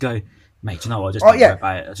will just go, mate. You know what? I just don't worry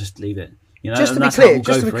about it. I'll just leave it. Just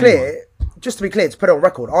to be clear, just to be clear, to put it on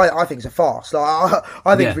record, I think it's a farce. Like,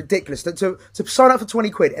 I think it's ridiculous to sign up for 20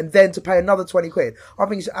 quid and then to pay another 20 quid. I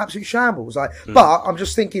think it's absolute shambles. Like, but I'm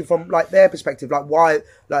just thinking from like their perspective, like why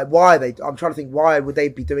they? I'm trying to think why would they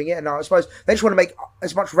be doing it? And I suppose they just want to make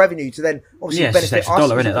as much revenue to then obviously benefit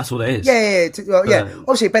us. $1, innit? That's what it is.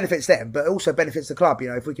 Obviously it benefits them, but it also benefits the club. You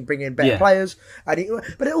know, if we can bring in better players, but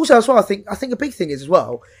it also as well, I think a big thing is as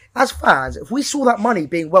well as fans, if we saw that money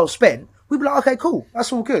being well spent, we'd be like, okay, cool,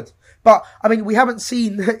 that's all good. But, I mean, we haven't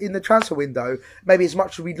seen in the transfer window maybe as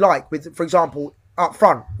much as we'd like with, for example, up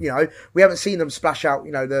front, you know. We haven't seen them splash out,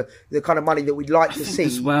 you know, the kind of money that we'd like to see.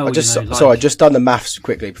 As well, I just done the maths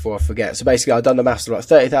quickly before I forget. So basically, I've done the maths of like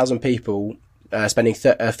 30,000 people spending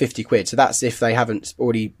 50 quid. So that's if they haven't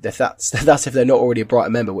already, that's if they're not already a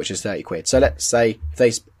Brighton member, which is 30 quid. So let's say if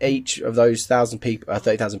they each of those 30,000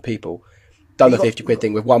 people done the 50 quid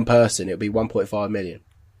thing with one person, it would be 1.5 million.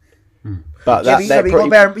 But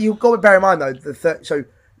you've got to bear in mind though, so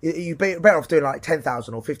you'd be better off doing like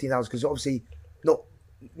 10,000 or 15,000 because obviously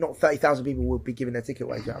not 30,000 people would be giving their ticket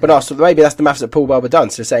away. But also maybe that's the maths that Paul Barber done.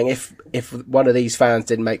 So saying if one of these fans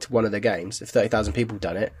didn't make to one of the games, if 30,000 people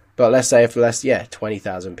done it, but let's say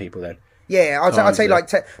 20,000 people then. Yeah, I'd say like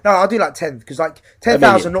 10. No, I'll do like 10 because like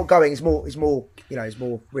 10,000 not going is more you know, is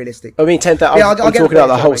more realistic. I mean 10,000. I'm talking about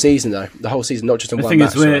the whole season though. The whole season, not just in one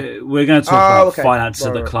match. The thing is, we're going to talk about finances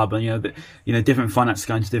of the club, and you know, different finances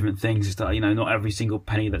go into different things. It's that, you know, not every single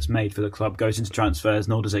penny that's made for the club goes into transfers,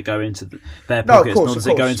 nor does it go into their pockets, nor does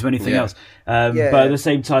it go into anything else. But at the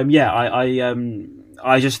same time,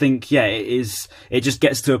 I just think, it just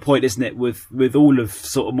gets to a point, isn't it, with all of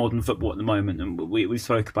sort of modern football at the moment, and we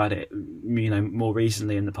spoke about it, you know, more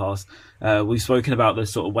recently in the past. We've spoken about the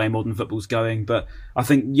sort of way modern football's going, but I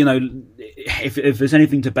think, you know, if there's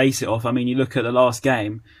anything to base it off, I mean, you look at the last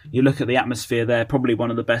game, you look at the atmosphere there, probably one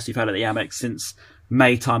of the best we've had at the Amex since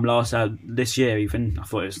May time this year. Even I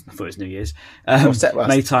thought it was New Year's.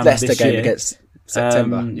 May time this year against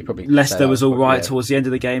September. You probably Leicester was all right towards the end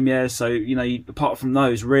of the game, So you know, apart from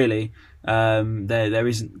those, really, there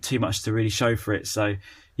isn't too much to really show for it. So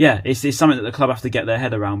yeah, it's something that the club have to get their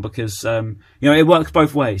head around because you know, it works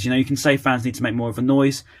both ways. You know, you can say fans need to make more of a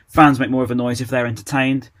noise. Fans make more of a noise if they're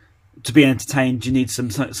entertained. To be entertained, you need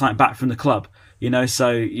something back from the club. You know, so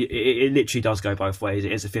it literally does go both ways.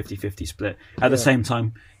 It is a 50-50 split. At the same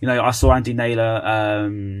time, you know, I saw Andy Naylor,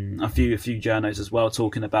 a few journos as well,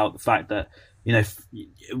 talking about the fact that, you know,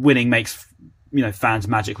 winning makes, you know, fans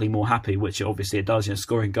magically more happy, which obviously it does. You know,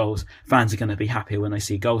 scoring goals, fans are going to be happier when they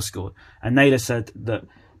see goals scored. And Naylor said that,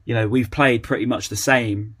 you know, we've played pretty much the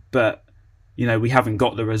same, but, you know, we haven't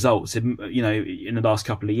got the results. You know, in the last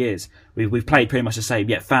couple of years, we've played pretty much the same,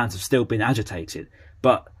 yet fans have still been agitated.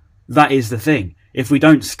 But that is the thing. If we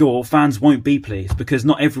don't score, fans won't be pleased because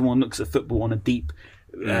not everyone looks at football on a deep,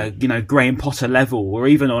 you know, Graham Potter level or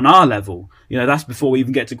even on our level. You know, that's before we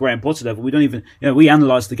even get to Graham Potter level. We don't even, you know, we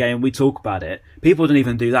analyse the game, we talk about it. People don't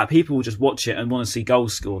even do that. People will just watch it and want to see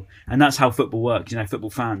goals scored. And that's how football works. You know, football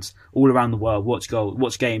fans all around the world watch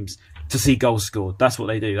games to see goals scored. That's what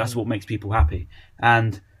they do. That's what makes people happy.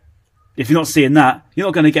 And if you're not seeing that, you're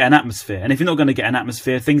not going to get an atmosphere. And if you're not going to get an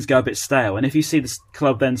atmosphere, things go a bit stale. And if you see the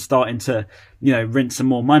club then starting to, you know, rinse some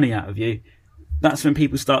more money out of you, that's when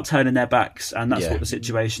people start turning their backs. And that's what the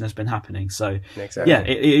situation has been happening. So,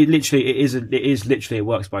 it literally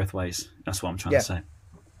works both ways. That's what I'm trying to say.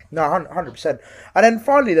 No, 100%. And then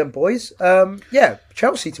finally then, boys,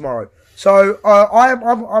 Chelsea tomorrow. So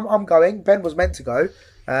I'm going. Ben was meant to go.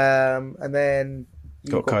 And then...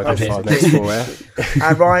 Got COVID 5 next 4 hours.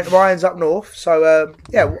 And Ryan's up north. So,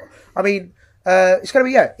 I mean, it's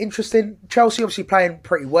going to be, interesting. Chelsea obviously playing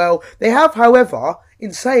pretty well. They have, however,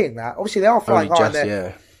 in saying that, obviously they are flying high. They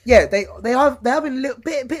have been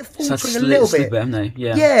a bit faltering a little bit. Haven't they?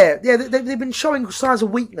 They've been showing signs of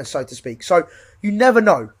weakness, so to speak. So, you never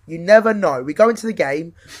know. We go into the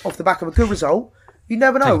game off the back of a good result. You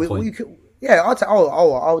never know.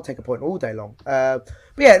 I'll take a point all day long.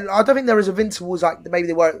 But yeah, I don't think there is a Invincibles like maybe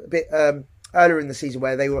they were a bit earlier in the season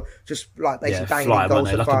where they were just like basically banging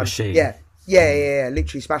goals for fun.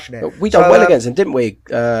 Literally smashing it. We done well against them, didn't we?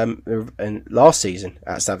 In last season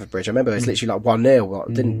at Stamford Bridge, I remember it was literally like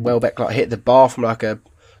 1-0. Didn't Welbeck like hit the bar from like a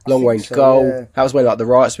long range goal? Yeah. That was when like the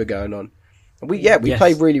riots were going on. And we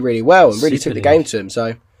played really, really well and really took the game to them.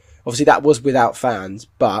 So obviously that was without fans,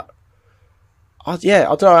 but I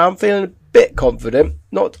don't know. I'm feeling a bit confident,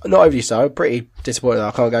 not overly so. I'm pretty disappointed that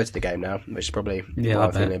I can't go to the game now, which is probably why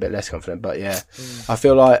I'm feeling a bit less confident. But I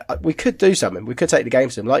feel like we could do something. We could take the game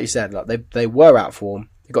to them, like you said. Like they were out of form.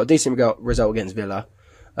 They got a decent result against Villa.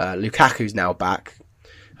 Lukaku's now back.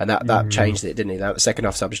 And that changed it, didn't he? That second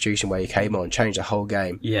half substitution where he came on changed the whole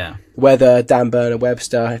game. Yeah. Whether Dan Burn and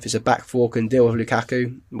Webster, if it's a back four, can deal with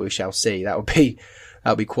Lukaku, we shall see. That'll be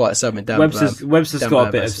quite something. Webster's got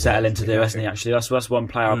a bit of settling to do, hasn't he? Actually, that's one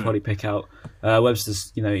player I'll probably pick out.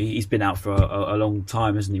 Webster's, he's been out for a long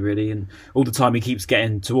time, hasn't he? Really, and all the time he keeps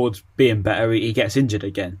getting towards being better, he gets injured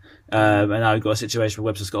again. And now we've got a situation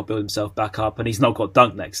where Webster's got to build himself back up, and he's not got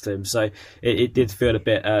Dunk next to him, so it did feel a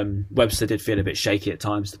bit. Webster did feel a bit shaky at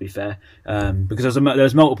times, to be fair, because there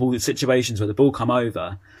was multiple situations where the ball come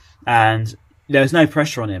over, and there was no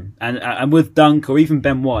pressure on him, and with Dunk or even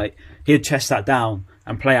Ben White, he'd chest that down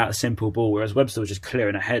and play out a simple ball, whereas Webster was just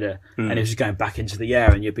clearing a header and he was just going back into the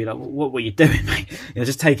air, and you'd be like, "What were you doing, mate?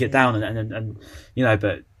 Just take it down." And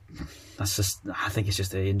but that's just, I think it's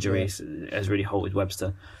just the injuries has really halted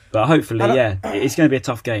Webster. But hopefully, it's going to be a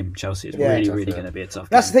tough game, Chelsea. It's really going to be a tough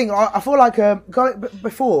game. That's the thing. I feel like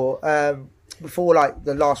before like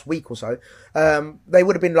the last week or so, they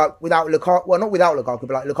would have been like without Lukaku. Well, not without Lukaku,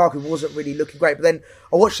 but like Lukaku wasn't really looking great. But then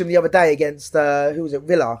I watched him the other day against who was it?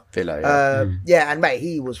 Villa. Yeah, and mate,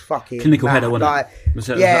 he was fucking clinical mad. header, wasn't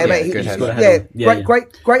it? Mate,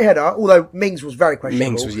 great header. Although Mings was very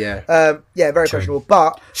questionable. Very questionable.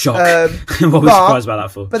 But shock. What was surprised about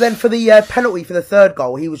that for? But then for the penalty for the third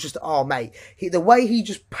goal, he was just the way he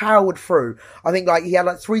just powered through. I think like he had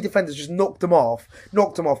like three defenders just knocked him off,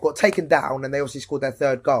 got taken down, and they obviously scored their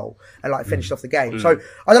third goal and like finished off the game. So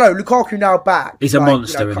I don't know. Lukaku now back. He's a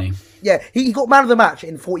monster, isn't he? Yeah, he got man of the match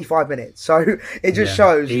in 45 minutes. So it just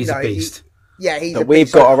shows. He's a beast.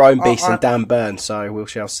 We've got our own beast in Dan Burn, so we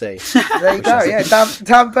shall see. There you go. Yeah,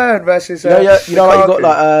 Dan Burn versus. Like you got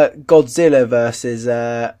like Godzilla versus.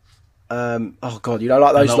 Like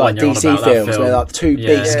those like DC films where like two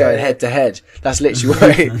beasts going head to head. That's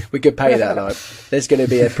literally what we could pay that. Like, there's going to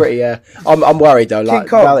be a pretty. I'm worried though.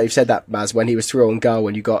 Like now that you've said that, Maz, when he was through on goal,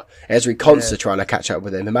 and you got Ezri Konsa trying to catch up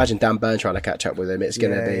with him. Imagine Dan Burn trying to catch up with him. It's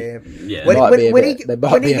going to be. When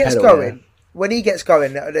he gets going. When he gets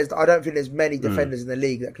going, I don't think there's many defenders in the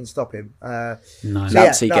league that can stop him.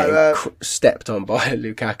 Lamptey getting stepped on by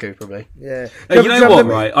Lukaku, probably. Yeah. You know what,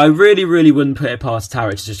 right? I really, really wouldn't put it past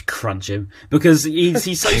Tarek to just crunch him, because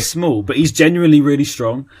he's so small, but he's genuinely really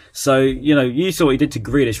strong. So, you saw what he did to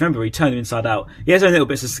Grealish. Remember, he turned him inside out. He has only little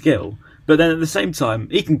bits of skill, but then at the same time,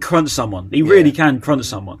 he can crunch someone. He really can crunch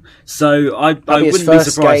someone. So I wouldn't be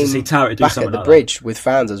surprised to see Tarek do something like that. Back at the bridge with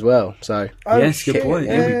fans as well. So yes, good point.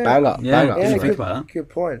 Bang up. Think about that. Good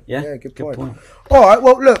point. Yeah, good point. All right,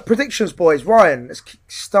 well, look, predictions, boys. Ryan, let's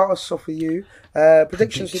start us off with you.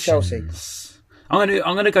 Predictions for Chelsea. I'm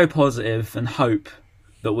going to go positive and hope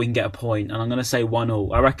that we can get a point, and I'm going to say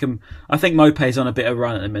 1-1. I think Mopé's on a bit of a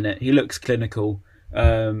run at the minute. He looks clinical.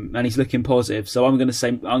 And he's looking positive, so I'm going to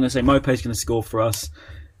say Mopé's going to score for us.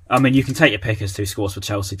 I mean, you can take your pick as who scores for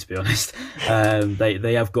Chelsea, to be honest.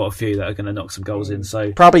 They have got a few that are going to knock some goals in.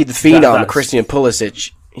 So probably the phenom, Christian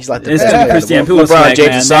Pulisic. He's like the Christian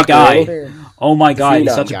Pulisic, that guy. Oh my god,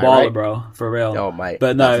 he's such a baller, right? Bro, for real. Oh mate,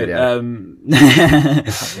 but no,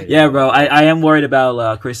 yeah, bro. I am worried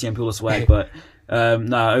about Christian Pulisic, but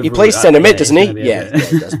no. He plays centre mid, doesn't he? Yeah,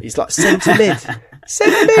 he does. He's like centre mid.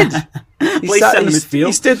 Centre mid.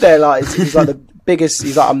 He stood there like he's like the biggest.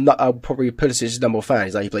 He's like I'm probably Pulisic's number one fan.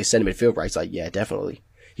 He's like he plays centre midfield, right? He's like definitely.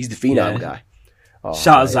 He's the phenom guy.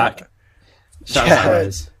 Shout out Zach. Shout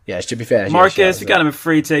out Zach. Yeah, it should be fair. Marcus, we got him a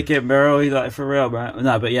free ticket, bro. He's like for real, bro.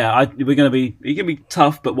 No, but yeah, he's gonna be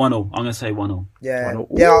tough, but 1-0. I'm gonna say 1-0. Yeah,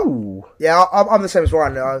 1-0. Yeah. I'm the same as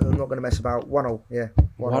Ryan. I'm not gonna mess about. 1-0. Yeah,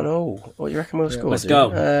 1-0. What do you reckon we'll score? Let's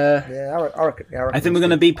go. I reckon. I think we're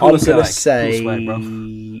gonna beat Pulisic. I'm gonna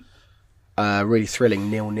say really thrilling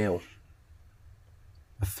 0-0.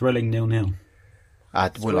 A thrilling 0-0.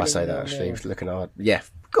 Will I say that actually? Looking hard. Yeah.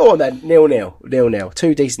 Go on then. 0-0. 0-0.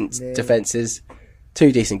 Two decent defences.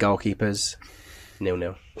 Two decent goalkeepers.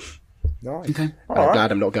 0-0. Nice. Okay. I'm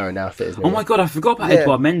glad I'm not going now if it is 0-0. Oh my god, I forgot about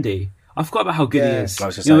Edouard Mendy. I forgot about how good he is.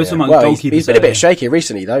 He's been a bit shaky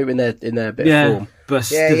recently though, in their bit of form. But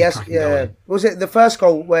still Was it the first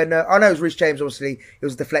goal when I know it was Reece James? Obviously, it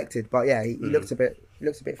was deflected, but yeah, he looked a bit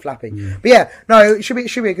flappy. Yeah. But yeah, no, it should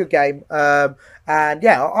be a good game. And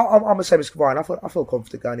yeah, I'm the same as Ryan. I feel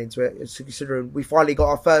confident going into it, considering we finally got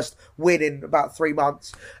our first win in about 3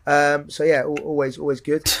 months. So yeah, always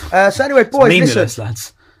good. So anyway, boys, listen,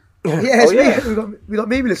 lads. Yeah, we got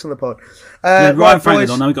Memeless on the pod. Ryan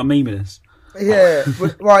Franklin, now we got Memeless. Yeah,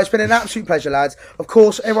 right. It's been an absolute pleasure, lads. Of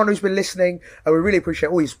course, everyone who's been listening, we really appreciate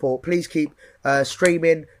all your support. Please keep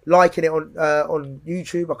streaming, liking it on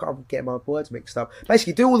YouTube. I'm getting my words mixed up.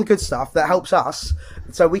 Basically, do all the good stuff that helps us,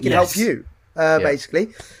 so we can help you.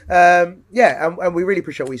 basically. And we really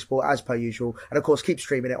appreciate all your support, as per usual. And, of course, keep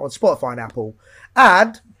streaming it on Spotify and Apple.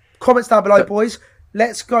 And comments down below, boys.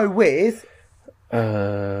 Let's go with... Do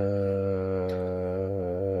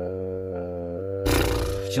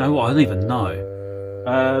you know what? I don't even know.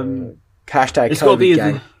 Hashtag COVID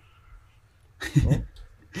gang.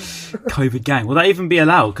 COVID gang. Will that even be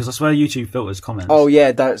allowed? Because I swear YouTube filters comments. Oh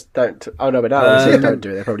yeah, don't. Oh no, but no, don't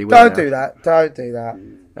do it. They probably will. Don't do that. Don't do that.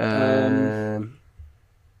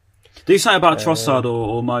 Do something about Trossard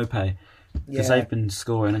or Mopé, because they've been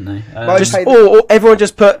scoring, haven't they? Or everyone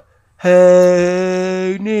just put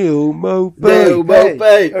hey Neil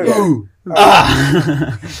Mopé.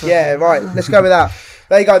 Yeah, right. Let's go with that.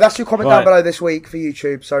 There you go. That's your comment down below this week for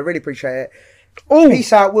YouTube. So I really appreciate it.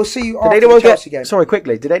 Peace out. We'll see you after the Chelsea game. Sorry,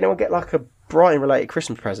 quickly. Did anyone get like a Brighton-related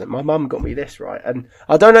Christmas present? My mum got me this, right? And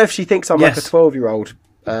I don't know if she thinks I'm like a 12-year-old,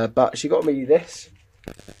 but she got me this.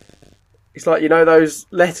 It's like, you know, those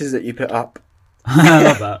letters that you put up. I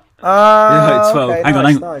love that. 12. Okay, hang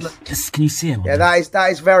on. Nice. Can you see him? Yeah,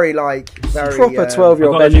 that is very very proper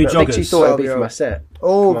 12-year-old. I think she thought it'd be for my set.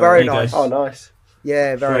 Oh, very nice. Oh, nice.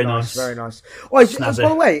 Yeah, very nice. Very nice. Oh, by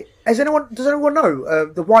the way, does anyone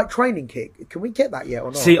know the white training kit? Can we get that yet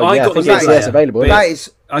or not? See, I got the mid layer. Available. I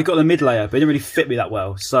got the mid layer, but it didn't really fit me that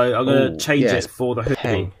well. So I'm going to change it for the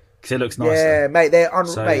hoodie because it looks nicer. Yeah, mate,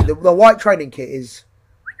 the white training kit is.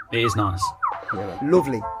 It is nice. Yeah,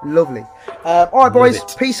 lovely. All right, boys.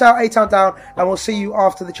 Peace out, A-Town down, and we'll see you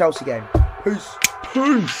after the Chelsea game. Peace.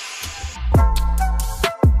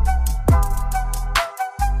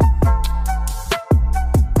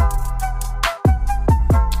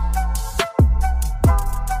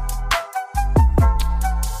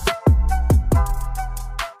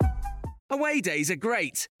 Away days are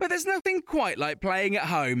great, but there's nothing quite like playing at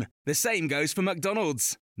home. The same goes for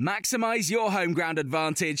McDonald's. Maximise your home ground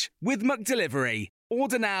advantage with McDelivery.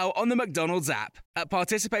 Order now on the McDonald's app. At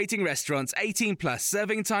participating restaurants, 18 plus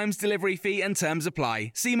serving times, delivery fee and terms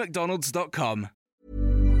apply. See mcdonalds.com.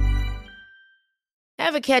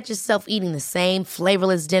 Ever catch yourself eating the same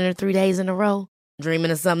flavorless dinner 3 days in a row?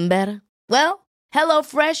 Dreaming of something better? Well,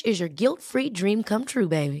 HelloFresh is your guilt-free dream come true,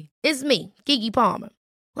 baby. It's me, Keke Palmer.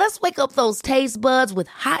 Let's wake up those taste buds with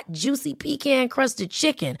hot, juicy pecan-crusted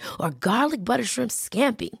chicken or garlic butter shrimp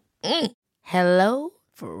scampi. Hello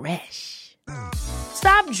Fresh.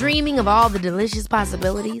 Stop dreaming of all the delicious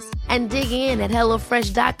possibilities and dig in at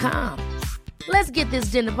HelloFresh.com. Let's get this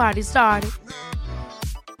dinner party started.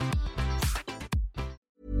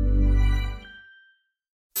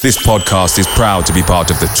 This podcast is proud to be part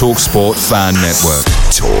of the TalkSport Fan Network.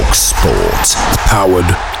 TalkSport. Powered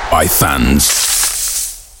by fans.